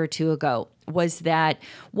a year or two ago was that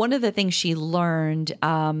one of the things she learned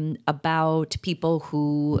about people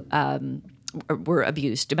who were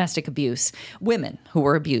abused, domestic abuse, women who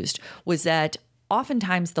were abused, was that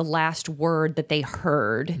oftentimes the last word that they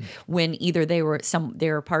heard when either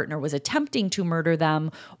their partner was attempting to murder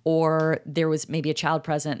them, or there was maybe a child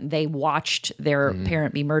present, they watched their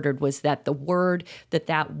parent be murdered, was that the word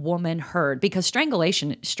that woman heard, because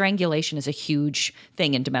strangulation is a huge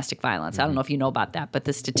thing in domestic violence. I don't know if you know about that, but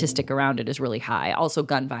the statistic around it is really high. Also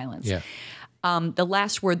gun violence. Yeah. The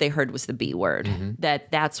last word they heard was the B word,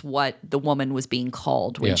 that's what the woman was being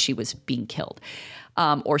called when she was being killed.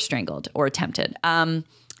 Or strangled or attempted. And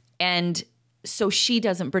so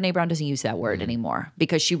Brene Brown doesn't use that word anymore,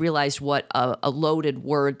 because she realized what a loaded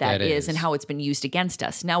word that is and how it's been used against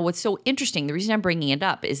us. Now, what's so interesting, the reason I'm bringing it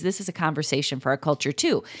up is this is a conversation for our culture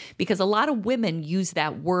too, because a lot of women use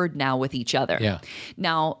that word now with each other. Yeah.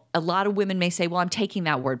 Now, a lot of women may say, well, I'm taking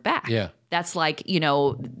that word back. Yeah. That's like,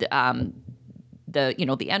 the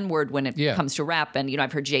N word when it comes to rap. And,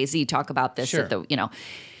 I've heard Jay-Z talk about this. Sure.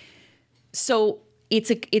 So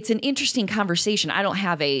it's an interesting conversation. I don't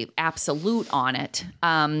have a absolute on it,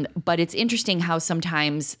 but it's interesting how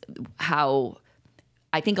sometimes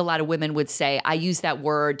I think a lot of women would say, I use that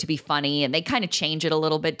word to be funny, and they kind of change it a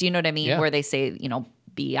little bit. Do you know what I mean? Yeah. Where they say,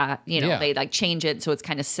 they like change it so it's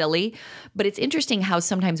kind of silly. But it's interesting how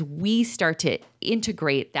sometimes we start to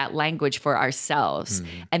integrate that language for ourselves,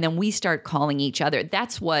 and then we start calling each other.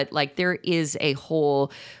 That's what, like, there is a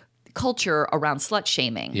whole culture around slut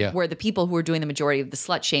shaming, where the people who are doing the majority of the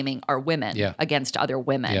slut shaming are women against other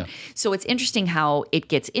women. Yeah. So it's interesting how it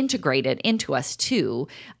gets integrated into us too.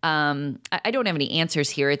 I don't have any answers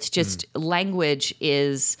here. It's just language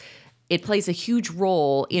it plays a huge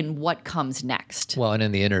role in what comes next. Well, and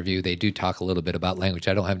in the interview, they do talk a little bit about language.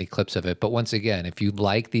 I don't have any clips of it. But once again, if you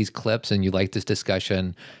like these clips and you like this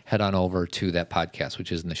discussion, head on over to that podcast,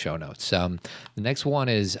 which is in the show notes. The next one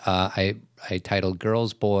is I titled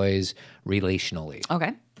Girls, Boys, Relationally.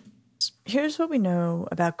 Okay. Here's what we know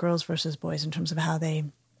about girls versus boys in terms of how they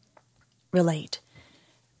relate.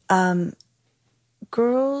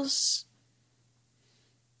 Girls,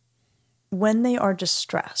 when they are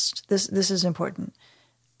distressed, this is important,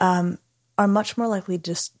 are much more likely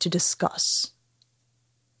to discuss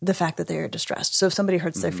the fact that they are distressed. So if somebody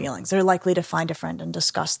hurts their feelings, they're likely to find a friend and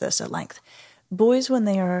discuss this at length. Boys, when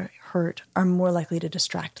they are hurt, are more likely to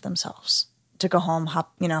distract themselves, to go home,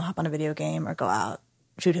 hop on a video game or go out,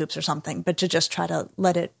 shoot hoops or something, but to just try to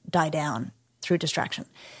let it die down through distraction.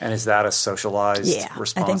 And is that a socialized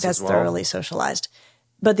response? I think that's as well? thoroughly socialized.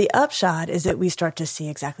 But the upshot is that we start to see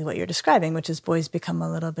exactly what you're describing, which is boys become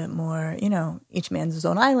a little bit more, each man's his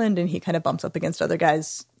own island, and he kind of bumps up against other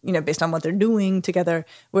guys, based on what they're doing together.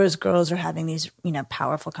 Whereas girls are having these,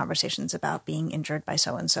 powerful conversations about being injured by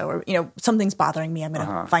so-and-so, or, something's bothering me, I'm going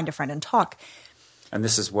to find a friend and talk. And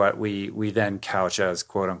this is what we then couch as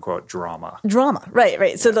quote unquote drama. Drama,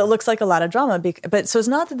 right. So that looks like a lot of drama. But so it's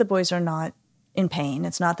not that the boys are not in pain.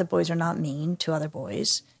 It's not that boys are not mean to other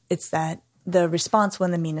boys. It's that the response when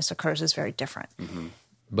the meanness occurs is very different. Mm-hmm.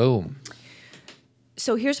 Boom.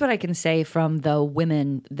 So here's what I can say from the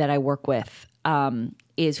women that I work with,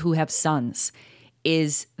 is who have sons,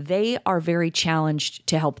 is they are very challenged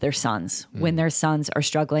to help their sons when their sons are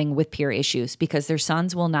struggling with peer issues, because their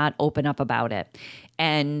sons will not open up about it.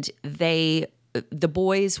 And the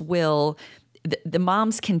boys will, the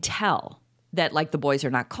moms can tell that, like, the boys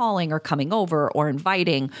are not calling or coming over or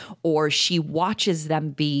inviting, or she watches them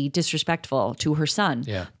be disrespectful to her son.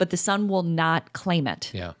 Yeah. But the son will not claim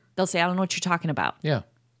it. Yeah. They'll say, I don't know what you're talking about. Yeah.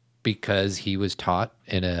 Because he was taught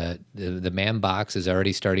the man box is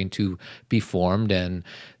already starting to be formed, and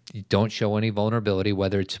you don't show any vulnerability,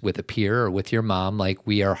 whether it's with a peer or with your mom. Like,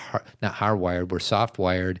 we are not hardwired, we're soft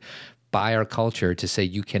wired by our culture to say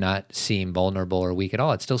you cannot seem vulnerable or weak at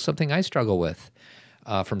all. It's still something I struggle with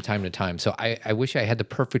from time to time. So I wish I had the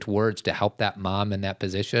perfect words to help that mom in that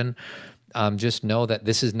position. Just know that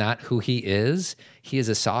this is not who he is. He is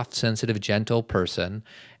a soft, sensitive, gentle person,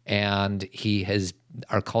 and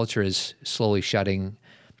our culture is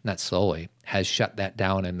has shut that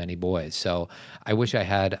down in many boys. So I wish I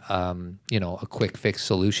had, a quick fix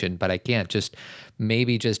solution, but I can't. Just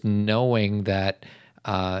knowing that,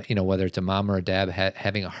 whether it's a mom or a dad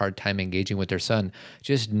having a hard time engaging with their son,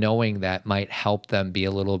 just knowing that might help them be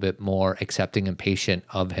a little bit more accepting and patient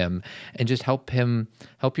of him, and just help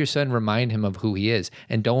your son remind him of who he is.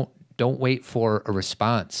 And don't wait for a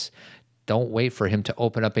response. Don't wait for him to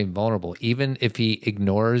open up being vulnerable. Even if he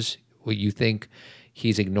ignores what you think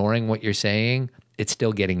he's ignoring what you're saying, it's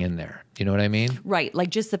still getting in there. You know what I mean? Right. Like,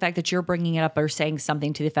 just the fact that you're bringing it up or saying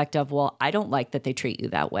something to the effect of, well, I don't like that they treat you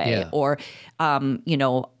that way. Yeah. Or,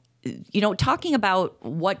 talking about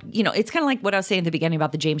what, it's kind of like what I was saying at the beginning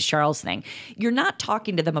about the James Charles thing. You're not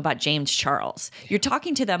talking to them about James Charles. You're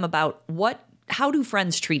talking to them about how do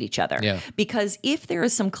friends treat each other? Yeah. Because if there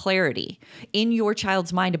is some clarity in your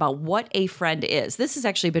child's mind about what a friend is, this has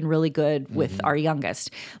actually been really good with our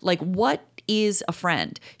youngest. Like, what is a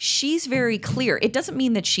friend? She's very clear. It doesn't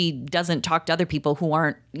mean that she doesn't talk to other people who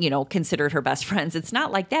aren't, considered her best friends. It's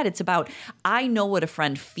not like that. It's about, I know what a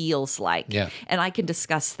friend feels like. Yeah. And I can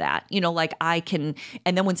discuss that. And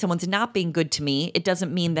then when someone's not being good to me, it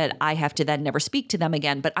doesn't mean that I have to then never speak to them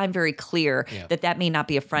again, but I'm very clear that may not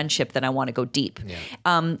be a friendship that I want to go deep.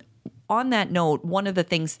 Yeah. On that note, one of the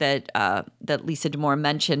things that Lisa Damour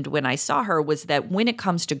mentioned when I saw her was that when it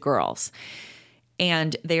comes to girls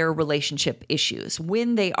and their relationship issues,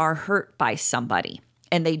 when they are hurt by somebody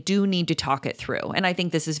and they do need to talk it through, and I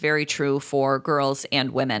think this is very true for girls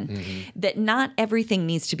and women, that not everything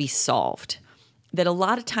needs to be solved. That a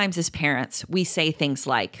lot of times as parents, we say things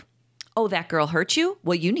like, oh, that girl hurt you?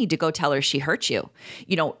 Well, you need to go tell her she hurt you.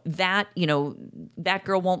 That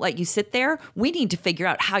girl won't let you sit there. We need to figure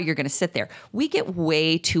out how you're going to sit there. We get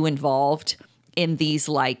way too involved in these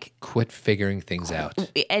quit figuring things out.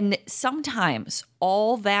 And sometimes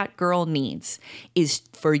all that girl needs is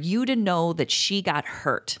for you to know that she got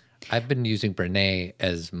hurt. I've been using Brene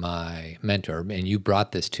as my mentor, and you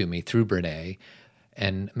brought this to me through Brene.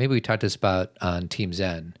 And maybe we talked this about on Team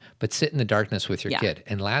Zen, but sit in the darkness with your kid.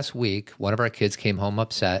 And last week, one of our kids came home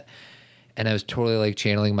upset, and I was totally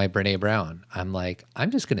channeling my Brene Brown. I'm like,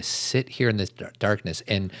 I'm just going to sit here in this darkness.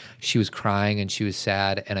 And she was crying and she was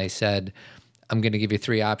sad. And I said, I'm going to give you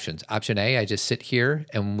 3 options. Option A, I just sit here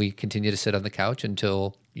and we continue to sit on the couch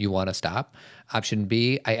until you want to stop. Option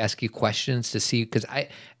B, I ask you questions to see, because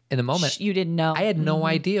in the moment, you didn't know. I had no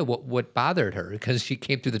idea what bothered her, because she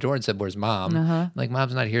came through the door and said, "Where's Mom?" I'm like,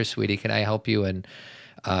 "Mom's not here, sweetie. Can I help you?" And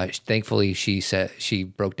thankfully, she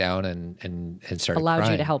broke down and started allowed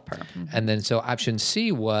crying. you to help her. And then so option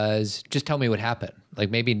C was just tell me what happened. Like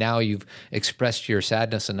maybe now you've expressed your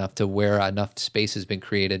sadness enough to where enough space has been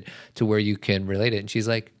created to where you can relate it. And she's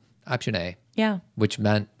like, option A. Yeah. Which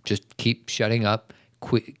meant just keep shutting up,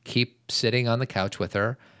 keep sitting on the couch with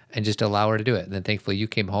her, and just allow her to do it. And then thankfully you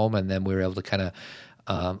came home, and then we were able to kind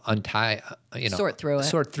of untie, sort through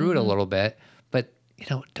it a little bit. But,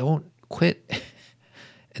 don't quit.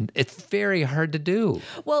 And it's very hard to do.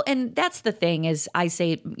 Well, and that's the thing is I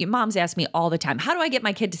say, moms ask me all the time, how do I get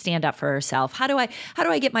my kid to stand up for herself? How do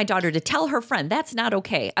I get my daughter to tell her friend that's not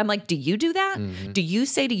okay? I'm like, do you do that? Mm-hmm. Do you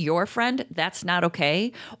say to your friend that's not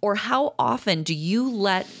okay? Or how often do you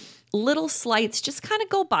let little slights just kind of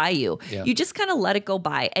go by you? Yeah. You just kind of let it go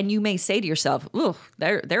by, and you may say to yourself, "Ooh,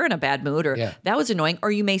 they're in a bad mood," or "That was annoying," or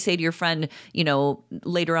you may say to your friend,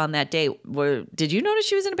 later on that day, "Did you notice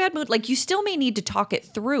she was in a bad mood?" Like, you still may need to talk it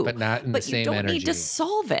through, but not in the same energy. But you don't need to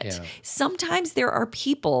solve it. Yeah. Sometimes there are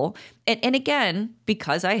people. And again,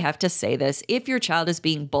 because I have to say this, if your child is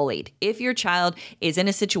being bullied, if your child is in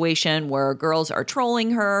a situation where girls are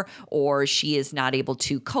trolling her, or she is not able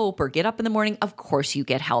to cope or get up in the morning, of course you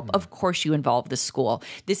get help. Of course you involve the school.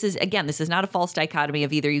 This is not a false dichotomy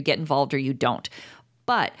of either you get involved or you don't.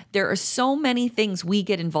 But there are so many things we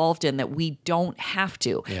get involved in that we don't have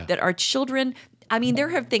to, that our children, there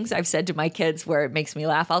have things I've said to my kids where it makes me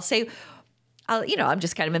laugh. I'll say, I'm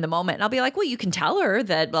just kind of in the moment, and I'll be like, well, you can tell her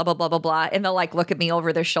that blah, blah, blah, blah, blah. And they'll look at me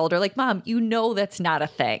over their shoulder like, Mom, that's not a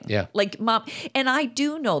thing. Yeah. Like, Mom, and I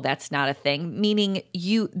do know that's not a thing, meaning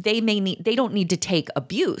they don't need to take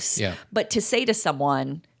abuse. Yeah. But to say to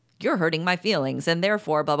someone, you're hurting my feelings, and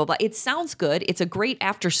therefore blah, blah, blah. It sounds good. It's a great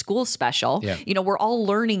after school special. Yeah. We're all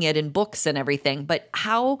learning it in books and everything, but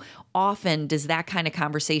how often does that kind of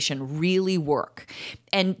conversation really work?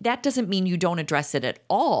 And that doesn't mean you don't address it at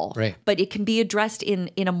all, right? But it can be addressed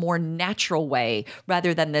in a more natural way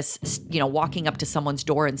rather than this, walking up to someone's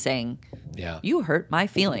door and saying, you hurt my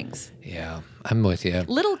feelings. Yeah, I'm with you.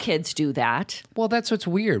 Little kids do that. Well, that's what's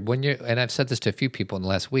weird. And I've said this to a few people in the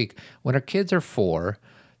last week, when our kids are 4,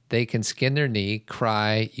 they can skin their knee,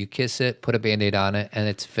 cry, you kiss it, put a Band-Aid on it, and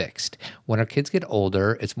it's fixed. When our kids get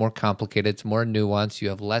older, it's more complicated, it's more nuanced, you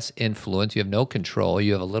have less influence, you have no control,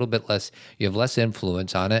 you have less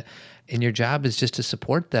influence on it, and your job is just to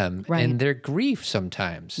support them in their grief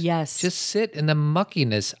sometimes. Yes. Just sit in the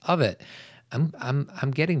muckiness of it.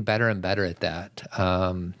 I'm getting better and better at that.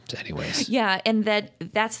 Anyways. Yeah, and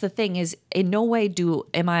that's the thing is, in no way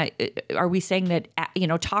are we saying that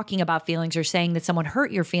talking about feelings or saying that someone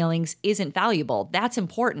hurt your feelings isn't valuable. That's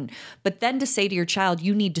important. But then to say to your child,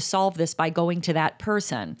 you need to solve this by going to that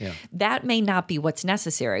person. Yeah. That may not be what's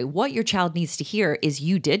necessary. What your child needs to hear is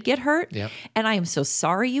you did get hurt, and I am so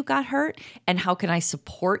sorry you got hurt, and how can I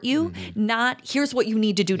support you? Mm-hmm. Not here's what you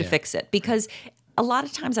need to do to fix it, because a lot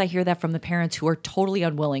of times I hear that from the parents who are totally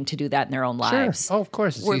unwilling to do that in their own lives. Sure. Oh, of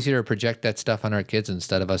course. It's easier to project that stuff on our kids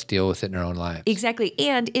instead of us deal with it in our own lives. Exactly.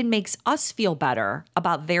 And it makes us feel better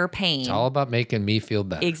about their pain. It's all about making me feel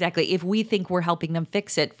better. Exactly. If we think we're helping them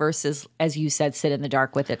fix it versus, as you said, sit in the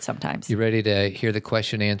dark with it sometimes. You ready to hear the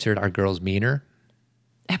question answered? Are girls meaner?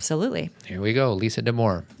 Absolutely. Here we go. Lisa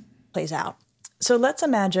D'Amour. Plays out. So let's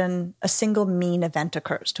imagine a single mean event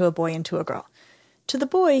occurs to a boy and to a girl. To the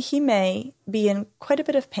boy, he may be in quite a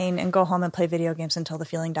bit of pain and go home and play video games until the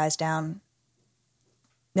feeling dies down.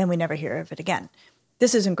 Then we never hear of it again.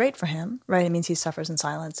 This isn't great for him, right? It means he suffers in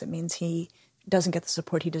silence. It means he doesn't get the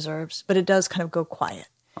support he deserves, but it does kind of go quiet.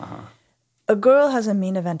 Uh-huh. A girl has a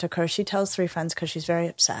mean event occur. She tells 3 friends because she's very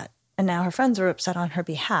upset. And now her friends are upset on her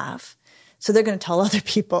behalf. So they're going to tell other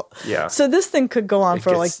people. Yeah. So this thing could go on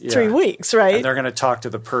for like 3 weeks, right? And they're going to talk to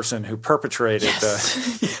the person who perpetrated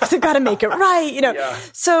the. They've got to make it right, you know. Yeah.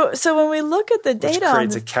 So when we look at the data, Which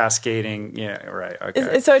creates a cascading. Yeah, right.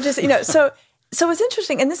 Okay. So just so it's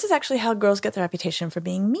interesting, and this is actually how girls get their reputation for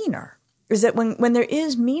being meaner. Is that when there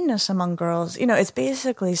is meanness among girls, it's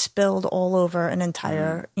basically spilled all over an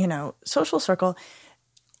entire social circle.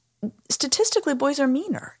 Statistically, boys are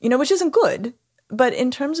meaner, which isn't good. But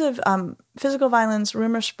in terms of physical violence,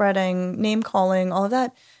 rumor spreading, name calling, all of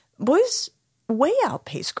that, boys way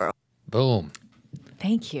outpace girls. Boom.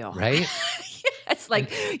 Thank you. Right? It's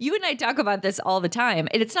like you and I talk about this all the time.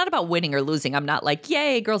 And it's not about winning or losing. I'm not like,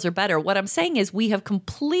 yay, girls are better. What I'm saying is we have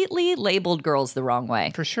completely labeled girls the wrong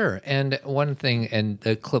way. For sure. And one thing, and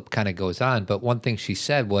the clip kind of goes on, but one thing she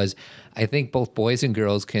said was, I think both boys and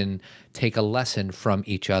girls can take a lesson from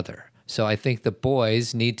each other. So I think the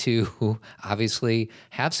boys need to obviously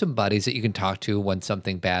have some buddies that you can talk to when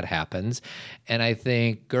something bad happens. And I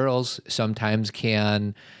think girls sometimes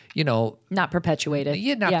can, not perpetuate it.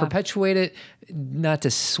 Yeah, not perpetuate it, not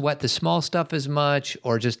to sweat the small stuff as much,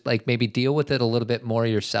 or just like maybe deal with it a little bit more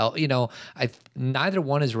yourself. Neither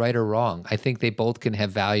one is right or wrong. I think they both can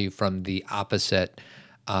have value from the opposite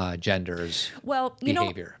genders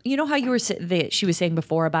behavior. You know how she was saying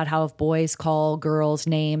before about how if boys call girls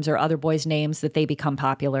names or other boys names that they become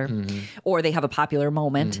popular or they have a popular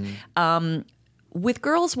moment. With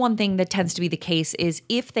girls, one thing that tends to be the case is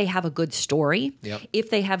if they have a good story, if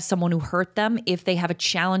they have someone who hurt them, if they have a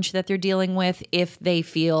challenge that they're dealing with, if they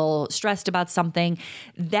feel stressed about something,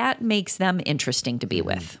 that makes them interesting to be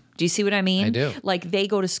with. Do you see what I mean? I do. Like they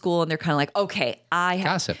go to school and they're kind of like, okay, I have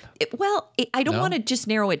gossip. I don't want to just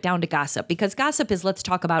narrow it down to gossip, because gossip is let's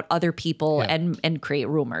talk about other people and create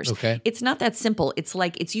rumors. Okay. It's not that simple. It's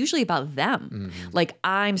like it's usually about them. Like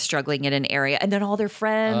I'm struggling in an area, and then all their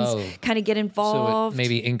friends kind of get involved. So it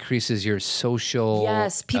maybe increases your social.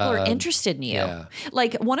 Yes, people are interested in you. Yeah.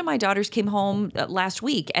 Like one of my daughters came home last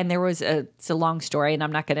week, and there was it's a long story, and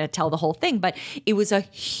I'm not going to tell the whole thing, but it was a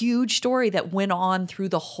huge story that went on through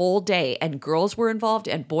the whole day, and girls were involved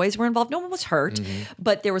and boys were involved. No one was hurt,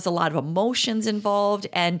 but there was a lot of emotions involved,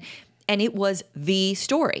 and it was the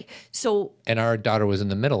story. So, and our daughter was in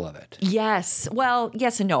the middle of it. Yes. Well,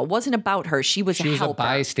 yes and no. It wasn't about her. She was a helper.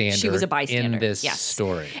 Bystander. She was a bystander in this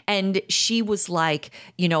story. And she was like,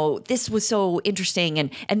 this was so interesting,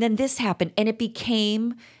 and then this happened, and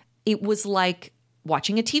it was like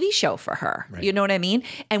watching a TV show for her. Right. You know what I mean?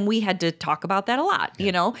 And we had to talk about that a lot,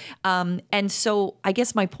 and so I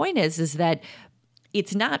guess my point is that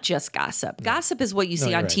it's not just gossip. Yeah. Gossip is what you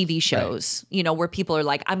see on TV shows, where people are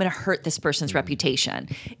like, I'm going to hurt this person's reputation.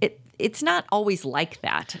 It's not always like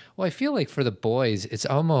that. Well, I feel like for the boys, it's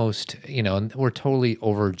almost, and we're totally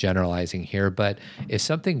overgeneralizing here, but if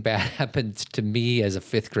something bad happens to me as a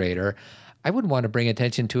fifth grader, I wouldn't want to bring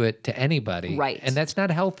attention to it to anybody. Right. And that's not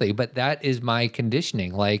healthy, but that is my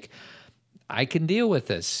conditioning. Like, I can deal with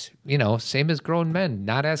this, same as grown men,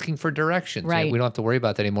 not asking for directions. Right. We don't have to worry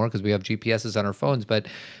about that anymore because we have GPSs on our phones. But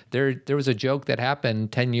there was a joke that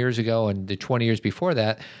happened 10 years ago and the 20 years before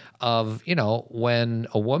that of, when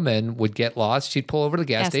a woman would get lost, she'd pull over to the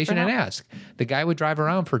gas station and ask. The guy would drive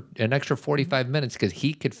around for an extra 45 minutes because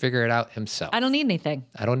he could figure it out himself. I don't need anything.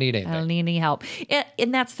 I don't need anything. I don't need any help.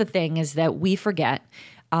 And that's the thing, is that we forget.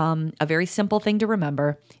 A very simple thing to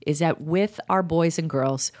remember is that with our boys and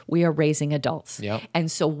girls, we are raising adults. Yep. And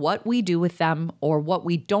so what we do with them or what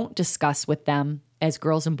we don't discuss with them as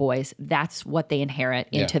girls and boys, that's what they inherit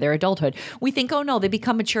into their adulthood. We think, oh no, they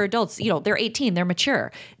become mature adults. They're 18, they're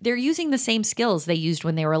mature. They're using the same skills they used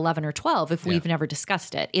when they were 11 or 12 if we've never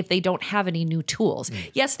discussed it, if they don't have any new tools.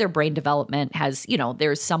 Yes, their brain development has,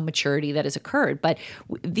 there's some maturity that has occurred, but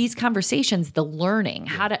these conversations, the learning,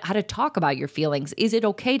 how to talk about your feelings, is it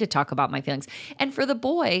okay to talk about my feelings? And for the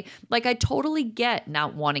boy, like I totally get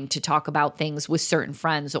not wanting to talk about things with certain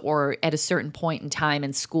friends or at a certain point in time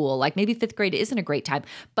in school. Like maybe fifth grade isn't a great time,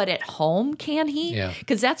 but at home, can he? Yeah.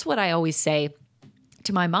 Because that's what I always say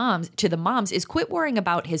to the moms is quit worrying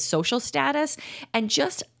about his social status and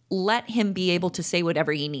just let him be able to say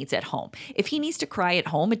whatever he needs at home. If he needs to cry at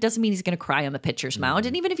home, it doesn't mean he's going to cry on the pitcher's mound.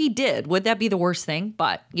 And even if he did, would that be the worst thing?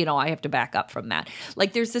 But, I have to back up from that.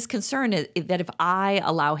 Like there's this concern that if I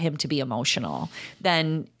allow him to be emotional,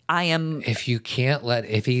 then I am. If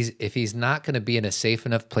he's not going to be in a safe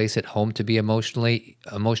enough place at home to be emotional,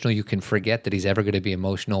 you can forget that he's ever going to be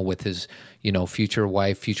emotional with his, future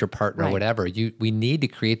wife, future partner, whatever. We need to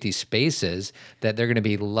create these spaces that they're going to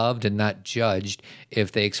be loved and not judged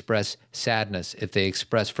if they express sadness, if they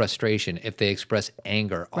express frustration, if they express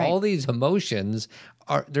anger. All these emotions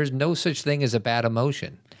there's no such thing as a bad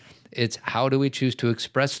emotion. It's how do we choose to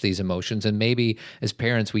express these emotions? And maybe as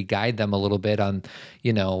parents, we guide them a little bit on,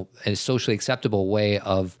 a socially acceptable way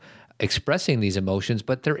of expressing these emotions,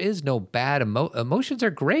 but there is no bad emotions are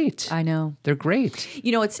great. I know. They're great.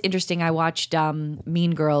 It's interesting. I watched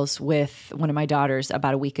Mean Girls with one of my daughters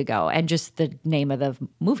about a week ago, and just the name of the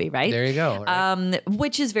movie, right? There you go. Right?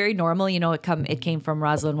 Which is very normal. It came from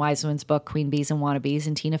Rosalind Wiseman's book, Queen Bees and Wannabes,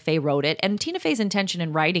 and Tina Fey wrote it. And Tina Fey's intention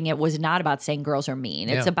in writing it was not about saying girls are mean.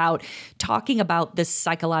 It's about talking about this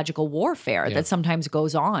psychological warfare that sometimes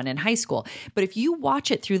goes on in high school. But if you watch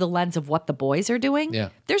it through the lens of what the boys are doing,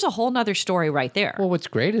 there's a whole nother story right there. Well, what's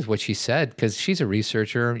great is what she said, because she's a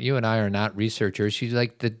researcher. You and I are not researchers. She's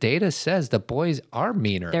like, the data says the boys are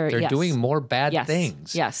meaner. They're doing more bad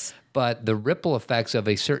things. Yes. But the ripple effects of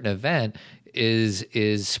a certain event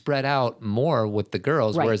is spread out more with the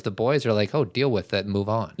girls, whereas the boys are like, oh, deal with it and move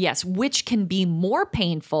on. Yes, which can be more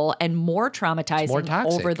painful and more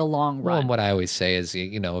traumatizing over the long run. Well, and what I always say is,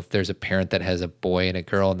 if there's a parent that has a boy and a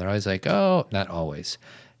girl, and they're always like, oh, not always.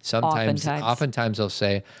 Oftentimes they'll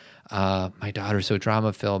say, my daughter's so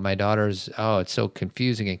drama-filled. My daughter's, it's so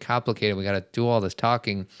confusing and complicated. We got to do all this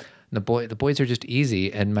talking. And the boys are just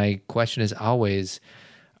easy. And my question is always,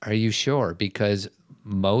 are you sure? Because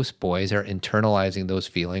most boys are internalizing those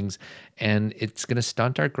feelings, and it's going to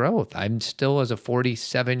stunt our growth. I'm still, as a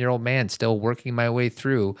 47-year-old man, still working my way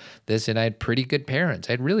through this, and I had pretty good parents.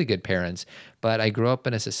 I had really good parents, but I grew up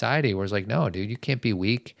in a society where it's like, no, dude, you can't be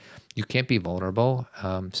weak. You can't be vulnerable.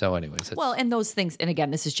 So anyways. And those things, and again,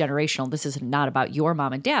 this is generational. This is not about your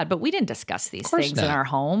mom and dad, but we didn't discuss these things in our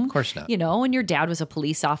home. Of course not. And your dad was a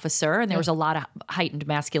police officer, and there was a lot of heightened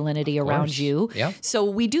masculinity around you. Yeah. So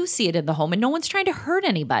we do see it in the home, and no one's trying to hurt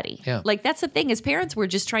anybody. Yeah. Like, that's the thing. As parents, we're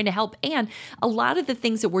just trying to help. And a lot of the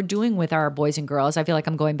things that we're doing with our boys and girls, I feel like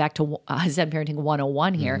I'm going back to Zen Parenting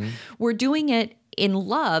 101 here. Mm-hmm. We're doing it in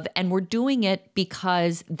love, and we're doing it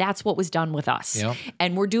because that's what was done with us. Yep.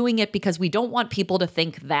 And we're doing it because we don't want people to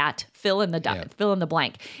think that fill in the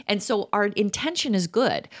blank. And so our intention is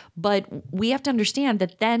good, but we have to understand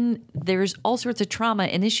that then there's all sorts of trauma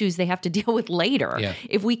and issues they have to deal with later. Yeah.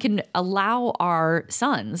 If we can allow our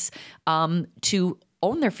sons to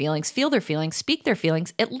own their feelings, feel their feelings, speak their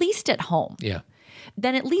feelings, at least at home,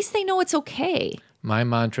 then at least they know it's okay. My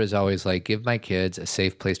mantra is always like, give my kids a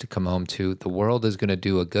safe place to come home to. The world is going to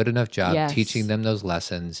do a good enough job teaching them those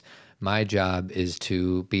lessons. My job is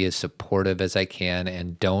to be as supportive as I can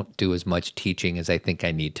and don't do as much teaching as I think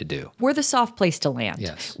I need to do. We're the soft place to land.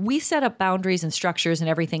 Yes. We set up boundaries and structures and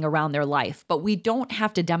everything around their life, but we don't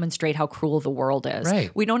have to demonstrate how cruel the world is. Right.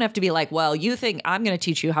 We don't have to be like, well, you think I'm going to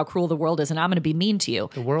teach you how cruel the world is and I'm going to be mean to you.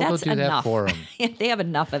 The world will do that for them. They have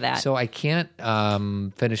enough of that. So I can't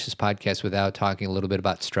finish this podcast without talking a little bit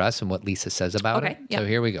about stress and what Lisa says about it. Yep. So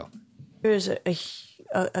here we go. There's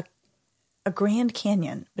a grand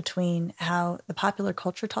canyon between how the popular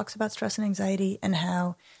culture talks about stress and anxiety and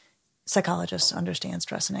how psychologists understand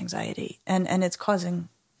stress and anxiety. And it's causing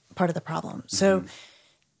part of the problem. So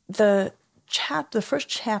the first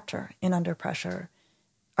chapter in Under Pressure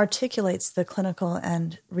articulates the clinical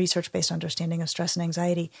and research-based understanding of stress and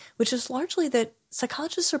anxiety, which is largely that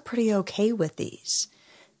psychologists are pretty okay with these,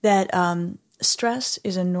 that stress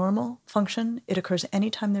is a normal function. It occurs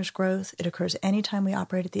anytime there's growth. It occurs anytime we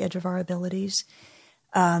operate at the edge of our abilities.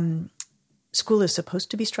 School is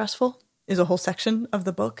supposed to be stressful, is a whole section of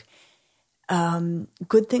the book.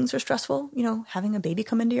 Good things are stressful. Having a baby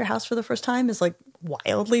come into your house for the first time is like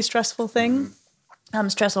wildly stressful thing.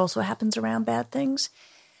 Stress also happens around bad things.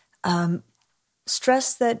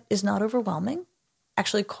 Stress that is not overwhelming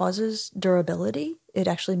actually causes durability. It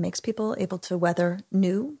actually makes people able to weather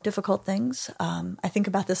new, difficult things. I think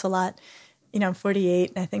about this a lot. I'm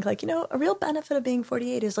 48, and I think a real benefit of being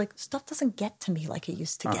 48 is stuff doesn't get to me like it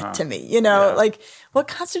used to get to me. What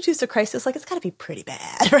constitutes a crisis? It's got to be pretty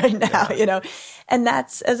bad right now, and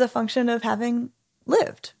that's as a function of having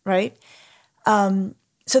lived, right?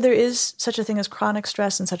 So there is such a thing as chronic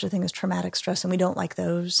stress and such a thing as traumatic stress, and we don't like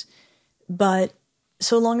those. But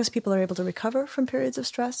so long as people are able to recover from periods of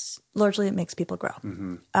stress, largely it makes people grow.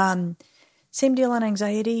 Mm-hmm. Same deal on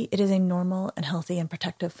anxiety. It is a normal and healthy and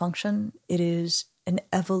protective function. It is an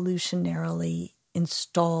evolutionarily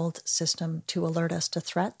installed system to alert us to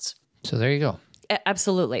threats. So there you go.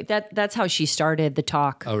 Absolutely. That's how she started the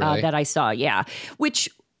talk really? That I saw. Yeah. Which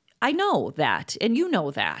I know that, and you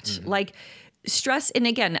know that. Mm-hmm. stress, and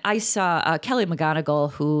again, I saw Kelly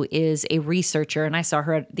McGonigal, who is a researcher, and I saw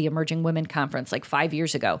her at the Emerging Women Conference like 5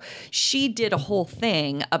 years ago. She did a whole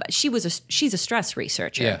thing about, she's a stress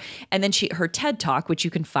researcher. Yeah. And then her TED Talk, which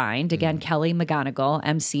you can find, again, Kelly McGonigal,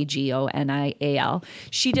 McGonial.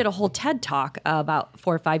 She did a whole TED Talk about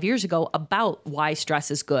 4 or 5 years ago about why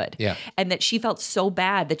stress is good. Yeah. And that she felt so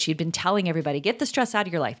bad that she'd been telling everybody, get the stress out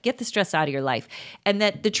of your life, get the stress out of your life. And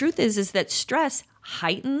that the truth is that stress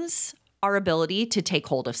heightens our ability to take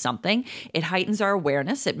hold of something. It heightens our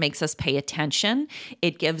awareness. It makes us pay attention.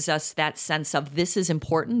 It gives us that sense of this is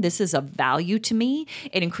important. This is of value to me.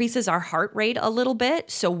 It increases our heart rate a little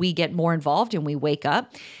bit, so we get more involved and we wake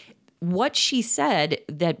up. What she said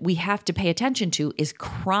that we have to pay attention to is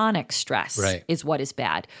chronic stress is what is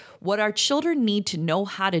bad. What our children need to know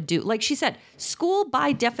how to do, like she said, school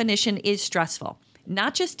by definition is stressful.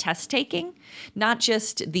 Not just test taking, not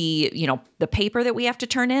just the paper that we have to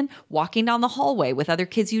turn in, walking down the hallway with other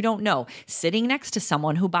kids you don't know, sitting next to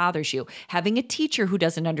someone who bothers you, having a teacher who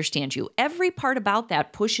doesn't understand you. Every part about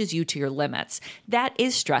that pushes you to your limits. That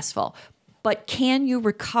is stressful. But can you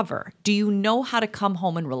recover? Do you know how to come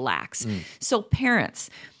home and relax? So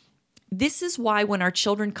parents, this is why when our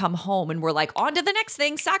children come home and we're like, on to the next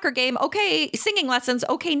thing, soccer game, okay, singing lessons,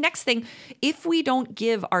 okay, next thing. If we don't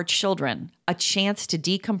give our children a chance to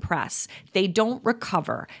decompress, they don't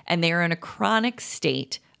recover and they're in a chronic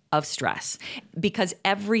state of stress because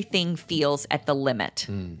everything feels at the limit.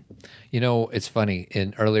 You know, it's funny.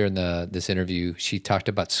 Earlier in this interview, she talked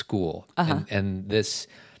about school and this.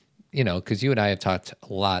 You know, because you and I have talked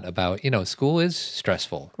a lot about, school is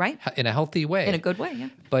stressful. Right. In a healthy way. In a good way, yeah.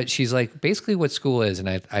 But she's like, basically what school is, and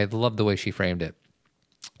I love the way she framed it.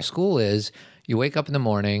 School is, you wake up in the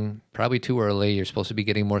morning, probably too early. You're supposed to be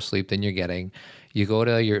getting more sleep than you're getting. You go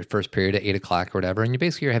to your first period at 8 o'clock or whatever, and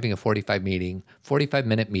you're having a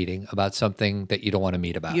 45-minute meeting about something that you don't want to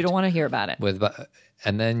meet about. You don't want to hear about it.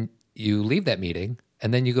 And then you leave that meeting.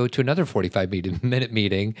 And then you go to another 45-minute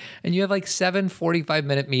meeting, and you have like 7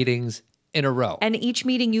 45-minute meetings in a row. And each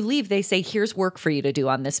meeting you leave, they say, here's work for you to do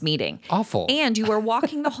on this meeting. Awful. And you are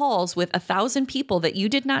walking the halls with 1,000 people that you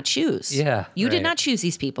did not choose. Yeah. You did not choose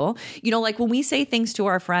these people. Like when we say things to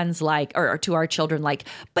our friends or to our children like,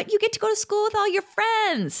 but you get to go to school with all your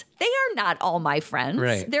friends. They are not all my friends.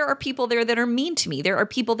 Right. There are people there that are mean to me. There are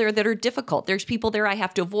people there that are difficult. There's people there I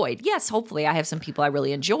have to avoid. Yes, hopefully I have some people I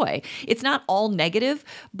really enjoy. It's not all negative,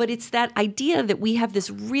 but it's that idea that we have this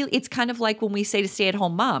it's kind of like when we say to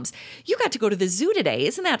stay-at-home moms, you got to go to the zoo today.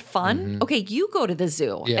 Isn't that fun? Mm-hmm. Okay, you go to the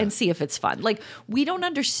zoo and see if it's fun. Like, we don't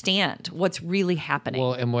understand what's really happening.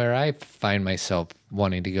 Well, and where I find myself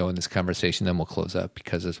wanting to go in this conversation, then we'll close up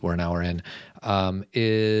because we're an hour in,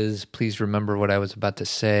 is please remember what I was about to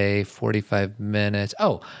say, 45 minutes.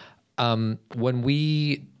 When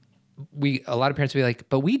we a lot of parents will be like,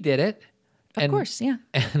 but we did it. Of course, yeah.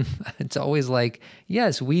 And it's always like,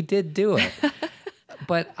 yes, we did do it.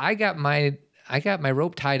 But I got my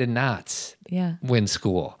rope tied in knots when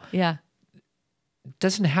school. Yeah.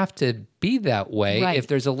 Doesn't have to be that way Right. if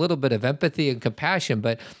there's a little bit of empathy and compassion.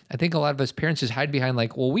 But I think a lot of us parents just hide behind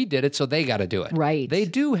like, well, we did it, so they got to do it. Right. They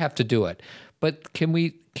do have to do it. But can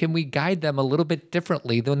we guide them a little bit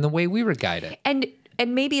differently than the way we were guided?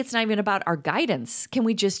 And maybe it's not even about our guidance. Can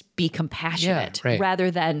we just be compassionate right. rather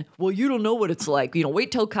than, well, you don't know what it's like,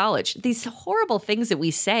 wait till college. These horrible things that we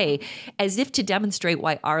say as if to demonstrate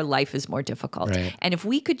why our life is more difficult. Right. And if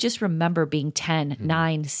we could just remember being 10,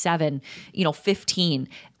 9, 7, 15,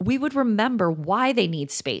 we would remember why they need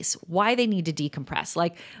space, why they need to decompress.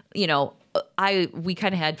 Like, we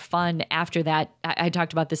kind of had fun after that. I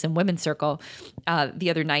talked about this in Women's Circle the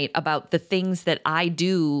other night about the things that I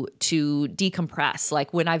do to decompress,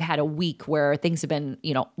 like when I've had a week where things have been,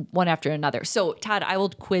 one after another. So, Todd, I will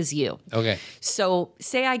quiz you. Okay. So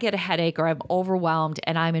say I get a headache or I'm overwhelmed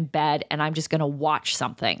and I'm in bed and I'm just going to watch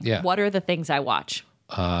something. Yeah. What are the things I watch?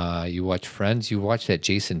 You watch Friends. You watch that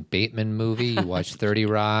Jason Bateman movie. You watch 30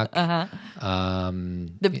 Rock.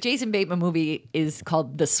 The Jason Bateman movie is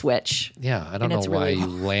called The Switch. Yeah, I don't know why you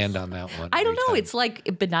land on that one. I don't know. every time. It's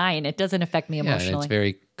like benign. It doesn't affect me and emotionally. it's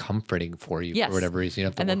very comforting for you for whatever reason. You don't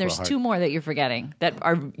have to and then work there's real hard. 2 more that you're forgetting that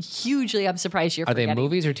are hugely, I'm surprised you're Are they forgetting.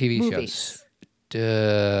 movies or TV Movies. shows?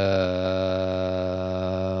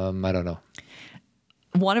 I don't know.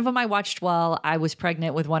 One of them I watched while I was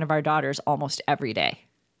pregnant with one of our daughters almost every day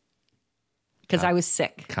because I was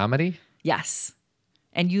sick. Comedy? Yes.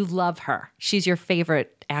 And you love her. She's your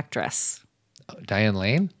favorite actress. Diane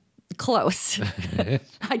Lane? Close.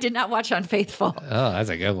 I did not watch Unfaithful. Oh, that's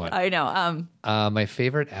a good one. I know. My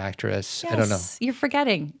favorite actress, I don't know. You're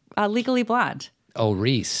forgetting Legally Blonde. Oh,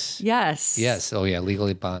 Reese. Yes. Yes. Oh, yeah,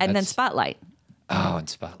 Legally Blonde. And then That's- Spotlight. Oh, and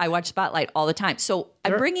Spotlight. I watch Spotlight all the time. So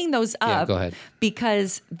I'm bringing those Yeah, up go ahead.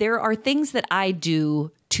 because there are things that I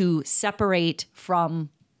do to separate from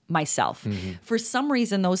myself. Mm-hmm. For some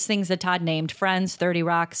reason, those things that Todd named, Friends, 30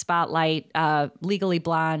 Rock, Spotlight, Legally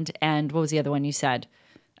Blonde, and what was the other one you said?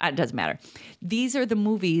 It doesn't matter. These are the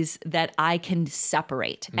movies that I can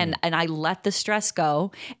separate and I let the stress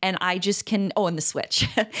go and I just can, and The Switch.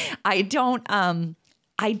 I don't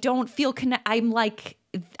feel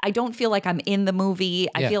I don't feel like I'm in the movie.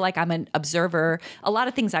 I Yeah. feel like I'm an observer. A lot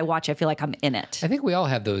of things I watch, I feel like I'm in it. I think we all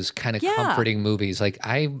have those kind of Yeah. comforting movies. Like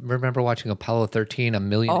I remember watching Apollo 13 a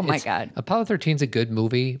million. Oh my God. Apollo 13 is a good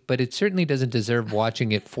movie, but it certainly doesn't deserve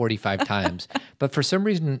watching it 45 times. But for some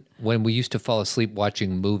reason, when we used to fall asleep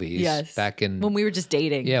watching movies back in when we were just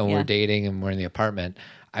dating. when we were dating and we're in the apartment,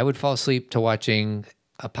 I would fall asleep to watching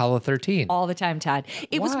Apollo 13. All the time, Todd.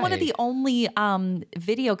 It was one of Why? the only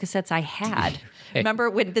video cassettes I had. Remember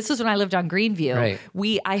when this was when I lived on Greenview? Right.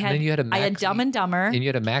 I had then you had I had Dumb and Dumber. And you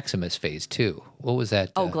had a Maximus phase too. What was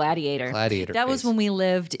that? Gladiator. Gladiator. That was phase. when we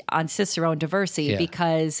lived on Cicero and Diversey Yeah.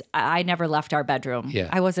 because I never left our bedroom. Yeah.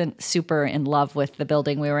 I wasn't super in love with the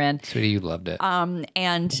building we were in. Sweetie, you loved it.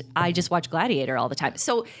 And I just watch Gladiator all the time.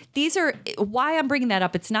 So these are why I'm bringing that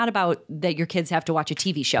up. It's not about that your kids have to watch a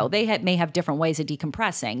TV show. They may have different ways of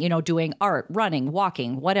decompressing, doing art, running,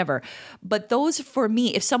 walking, whatever. But those for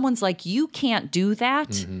me, if someone's like, you can't do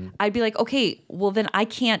that, I'd be like, okay, well then I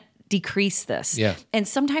can't decrease this. Yeah. And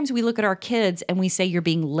sometimes we look at our kids and we say you're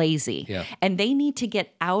being lazy. Yeah. And they need to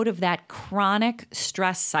get out of that chronic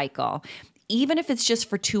stress cycle. Even if it's just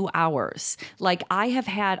for 2 hours. Like I have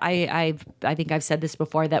had, I think I've said this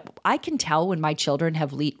before, that I can tell when my children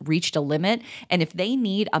have reached a limit. And if they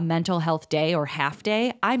need a mental health day or half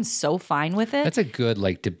day, I'm so fine with it. That's a good,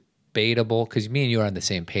 debatable, because me and you are on the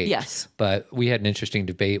same page. Yes. But we had an interesting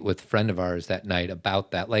debate with a friend of ours that night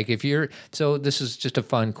about that. So this is just a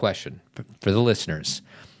fun question for the listeners.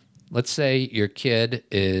 Let's say your kid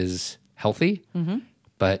is healthy,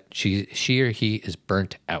 but she or he is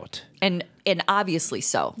burnt out. And obviously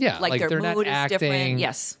so. Yeah, Like their they're not mood is acting, different.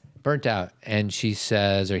 Yes. burnt out. And she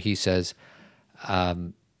says, or he says,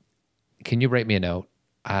 can you write me a note?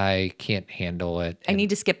 I can't handle it. I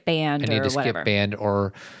need to skip band I need or to whatever. skip band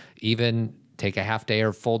or even take a half day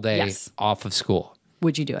or full day Yes. off of school.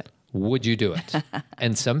 Would you do it? Would you do it?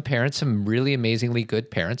 And some parents, some really amazingly good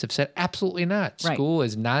parents, have said, absolutely not. Right. School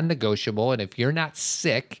is non-negotiable. And if you're not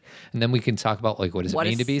sick, and then we can talk about what does it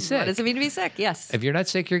mean to be sick? What does it mean to be sick? Yes. If you're not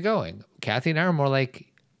sick, you're going. Kathy and I are more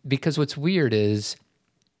like, because what's weird is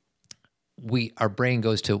our brain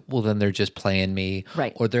goes to, well, then they're just playing me.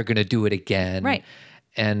 Right. Or they're going to do it again. Right.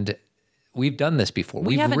 And we've done this before.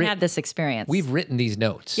 We haven't had this experience. We've written these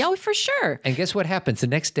notes. Yeah, for sure. And guess what happens? The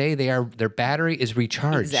next day, their battery is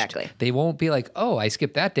recharged. Exactly. They won't be like, oh, I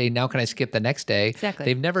skipped that day. Now can I skip the next day? Exactly.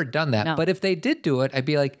 They've never done that. No. But if they did do it, I'd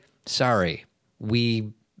be like, sorry,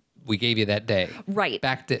 we gave you that day. Right.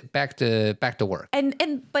 Back to work.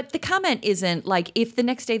 But the comment isn't like if the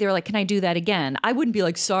next day they were like, "Can I do that again?" I wouldn't be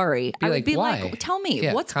like, "Sorry." I would like, be why? like, "Tell me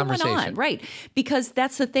Yeah, what's going conversation. on." Right? Because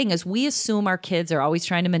that's the thing is we assume our kids are always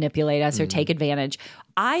trying to manipulate us or take advantage.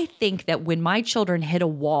 I think that when my children hit a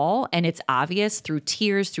wall and it's obvious through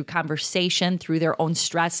tears, through conversation, through their own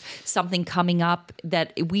stress, something coming up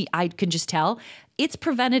that I can just tell. It's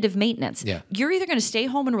preventative maintenance. Yeah. You're either going to stay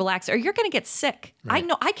home and relax or you're going to get sick. I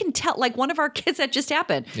know, I can tell, like one of our kids that just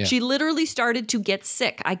happened. Yeah. She literally started to get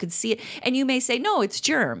sick. I could see it. And you may say, no, it's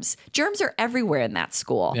germs. Germs are everywhere in that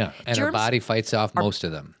school. Yeah. And our Germs body fights off most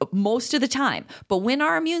of them. most of the time. But when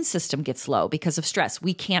our immune system gets low because of stress,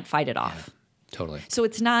 we can't fight it off. Totally. So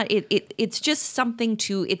it's not it's just something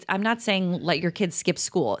to I'm not saying let your kids skip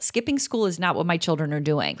school. Skipping school is not what my children are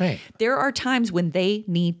doing. Right. There are times when they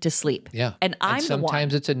need to sleep. Yeah. And I'm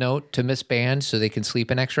sometimes the one. it's a note to miss band so they can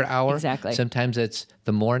sleep an extra hour. Exactly. Sometimes it's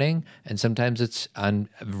the morning, and sometimes it's on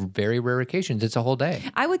very rare occasions, it's a whole day.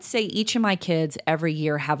 I would say each of my kids every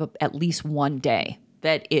year have at least one day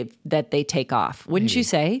that they take off. Wouldn't you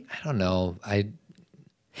say? I don't know.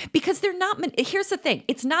 Because they're not, here's the thing.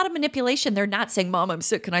 It's not a manipulation. They're not saying, Mom, I'm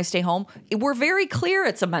sick. Can I stay home? We're very clear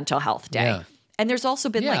it's a mental health day. Yeah. And there's also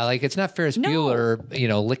been like it's not Ferris Bueller,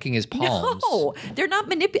 licking his palms. No, they're not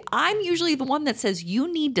I'm usually the one that says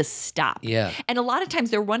you need to stop. Yeah. And a lot of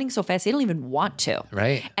times they're running so fast they don't even want to.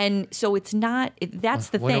 Right. And so it's not. That's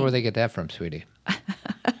the Wonder thing. where they get that from, sweetie.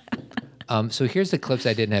 So here's the clips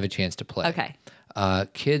I didn't have a chance to play. Okay.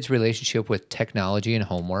 Kids' relationship with technology and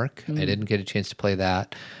homework. I didn't get a chance to play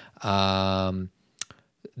that.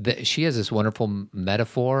 She has this wonderful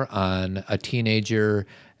metaphor on a teenager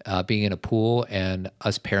being in a pool, and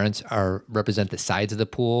us parents represent the sides of the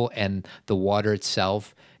pool, and the water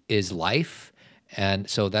itself is life. And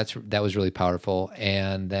so that was really powerful.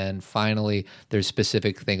 And then finally, there's a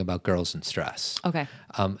specific thing about girls and stress. Okay.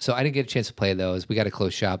 So I didn't get a chance to play those. We got to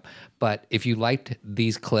close shop. But if you liked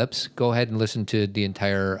these clips, go ahead and listen to the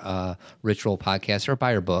entire Ritual podcast, or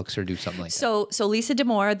buy her books, or do something like that. So Lisa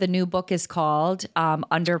D'Amour, the new book is called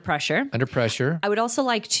Under Pressure. Under Pressure. I would also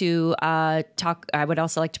like to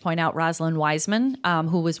point out Rosalind Wiseman,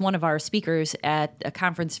 who was one of our speakers at a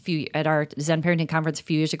conference at our Zen Parenting conference a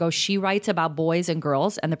few years ago. She writes about boys and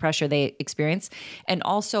girls and the pressure they experience. And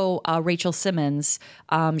also Rachel Simmons,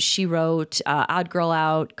 she wrote Odd Girl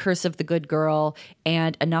Out, Curse of the Good Girl,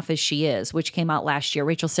 and Enough as She Is, which came out last year.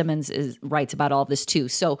 Rachel Simmons writes about all of this too.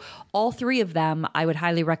 So all three of them, I would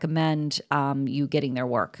highly recommend you getting their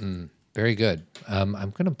work. Very good. I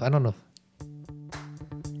don't know.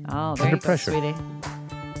 Oh, there Under you Pressure. go, sweetie.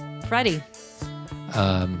 Freddie.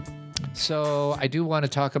 So I do want to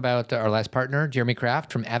talk about our last partner, Jeremy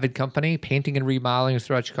Kraft from Avid Company, painting and remodeling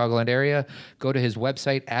throughout Chicagoland area. Go to his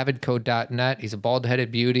website, avidco.net. He's a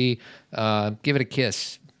bald-headed beauty. Give it a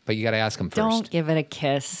kiss, but you got to ask him first. Don't give it a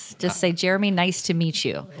kiss. Just say, Jeremy, nice to meet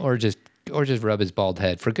you. Or just rub his bald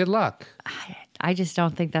head for good luck. I just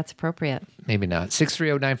don't think that's appropriate. Maybe not.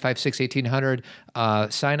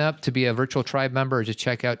 630-956-1800. Sign up to be a virtual tribe member, or just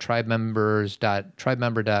check out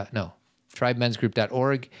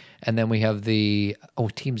tribemensgroup.org. And then we have the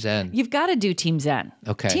Team Zen. You've got to do Team Zen.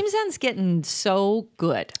 Okay. Team Zen's getting so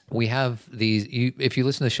good. We have these. If you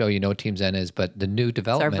listen to the show, you know what Team Zen is. But the new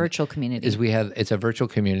development, It's our virtual community. It's a virtual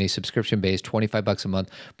community, subscription based, $25 a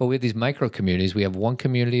month. But we have these micro communities. We have one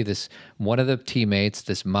community. One of the teammates,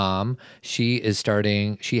 this mom, she has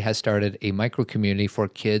started a micro community for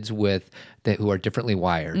kids who are differently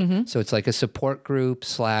wired. Mm-hmm. So it's like a support group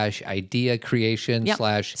 / idea creation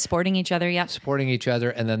 / supporting each other. Yeah. supporting each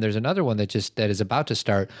other. And then there's another one that is about to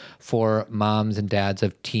start for moms and dads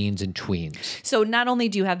of teens and tweens. So not only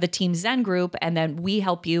do you have the Team Zen group, and then we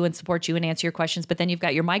help you and support you and answer your questions, but then you've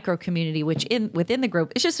got your micro community, which within the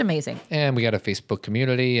group, it's just amazing. And we got a Facebook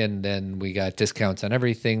community, and then we got discounts on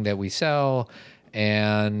everything that we sell,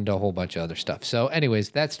 and a whole bunch of other stuff. So anyways,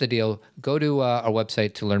 that's the deal. Go to our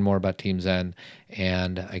website to learn more about Team Zen,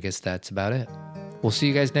 and I guess that's about it. We'll see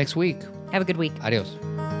you guys next week. Have a good week. Adios.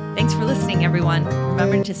 Thanks for listening, everyone.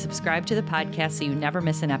 Remember to subscribe to the podcast so you never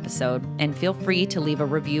miss an episode, and feel free to leave a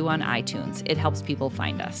review on iTunes. It helps people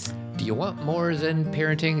find us. Do you want more Zen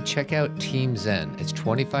parenting? Check out Team Zen. It's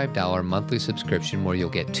 $25 monthly subscription where you'll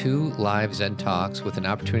get 2 live Zen talks with an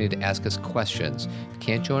opportunity to ask us questions. If you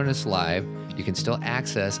can't join us live, you can still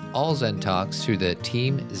access all Zen talks through the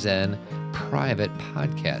Team Zen private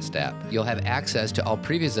podcast app. You'll have access to all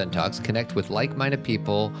previous Zen talks, connect with like-minded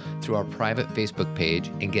people through our private Facebook page,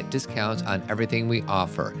 and get discounts on everything we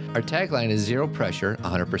offer. Our tagline is 0 pressure,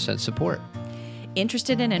 100% support.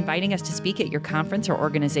 Interested in inviting us to speak at your conference or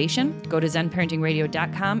organization? Go to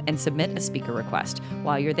zenparentingradio.com and submit a speaker request.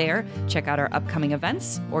 While you're there, check out our upcoming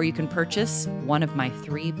events, or you can purchase one of my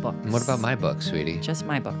 3 books. And what about my book, sweetie? Just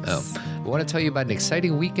my books. Oh, I want to tell you about an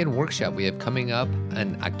exciting weekend workshop we have coming up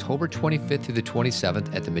on October 25th through the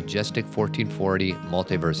 27th at the Majestic 1440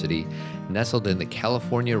 Multiversity, nestled in the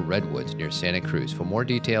California Redwoods near Santa Cruz. For more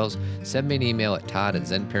details, send me an email at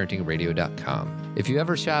todd@zenparentingradio.com. If you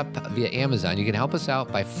ever shop via Amazon, you can help us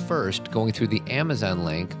out by first going through the Amazon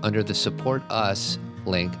link under the Support Us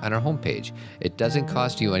link on our homepage. It doesn't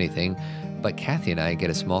cost you anything, but Kathy and I get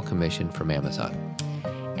a small commission from Amazon.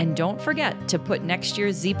 And don't forget to put next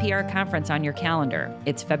year's ZPR conference on your calendar.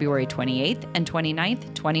 It's February 28th and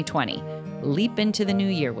 29th, 2020. Leap into the new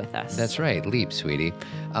year with us. That's right. Leap, sweetie.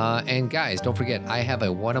 And guys, don't forget, I have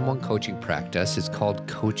a one-on-one coaching practice. It's called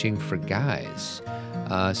Coaching for Guys.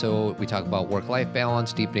 So we talk about work-life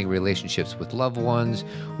balance, deepening relationships with loved ones.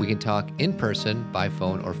 We can talk in person, by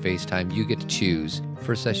phone, or FaceTime. You get to choose.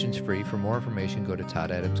 First session's free. For more information, go to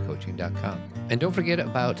toddadamscoaching.com. And don't forget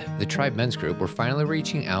about the Tribe Men's Group. We're finally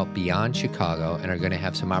reaching out beyond Chicago and are going to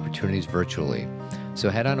have some opportunities virtually. So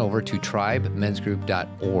head on over to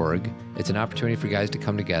tribemensgroup.org. It's an opportunity for guys to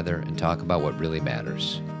come together and talk about what really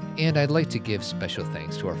matters. And I'd like to give special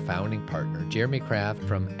thanks to our founding partner, Jeremy Kraft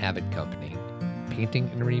from Avid Company, painting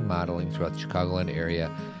and remodeling throughout the Chicagoland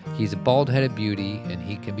area. He's a bald-headed beauty, and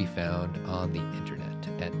he can be found on the internet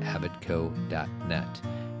at avidco.net.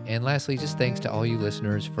 And lastly, just thanks to all you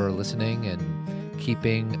listeners for listening and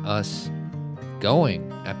keeping us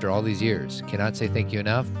going after all these years. Cannot say thank you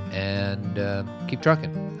enough, and keep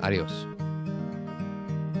trucking. Adios.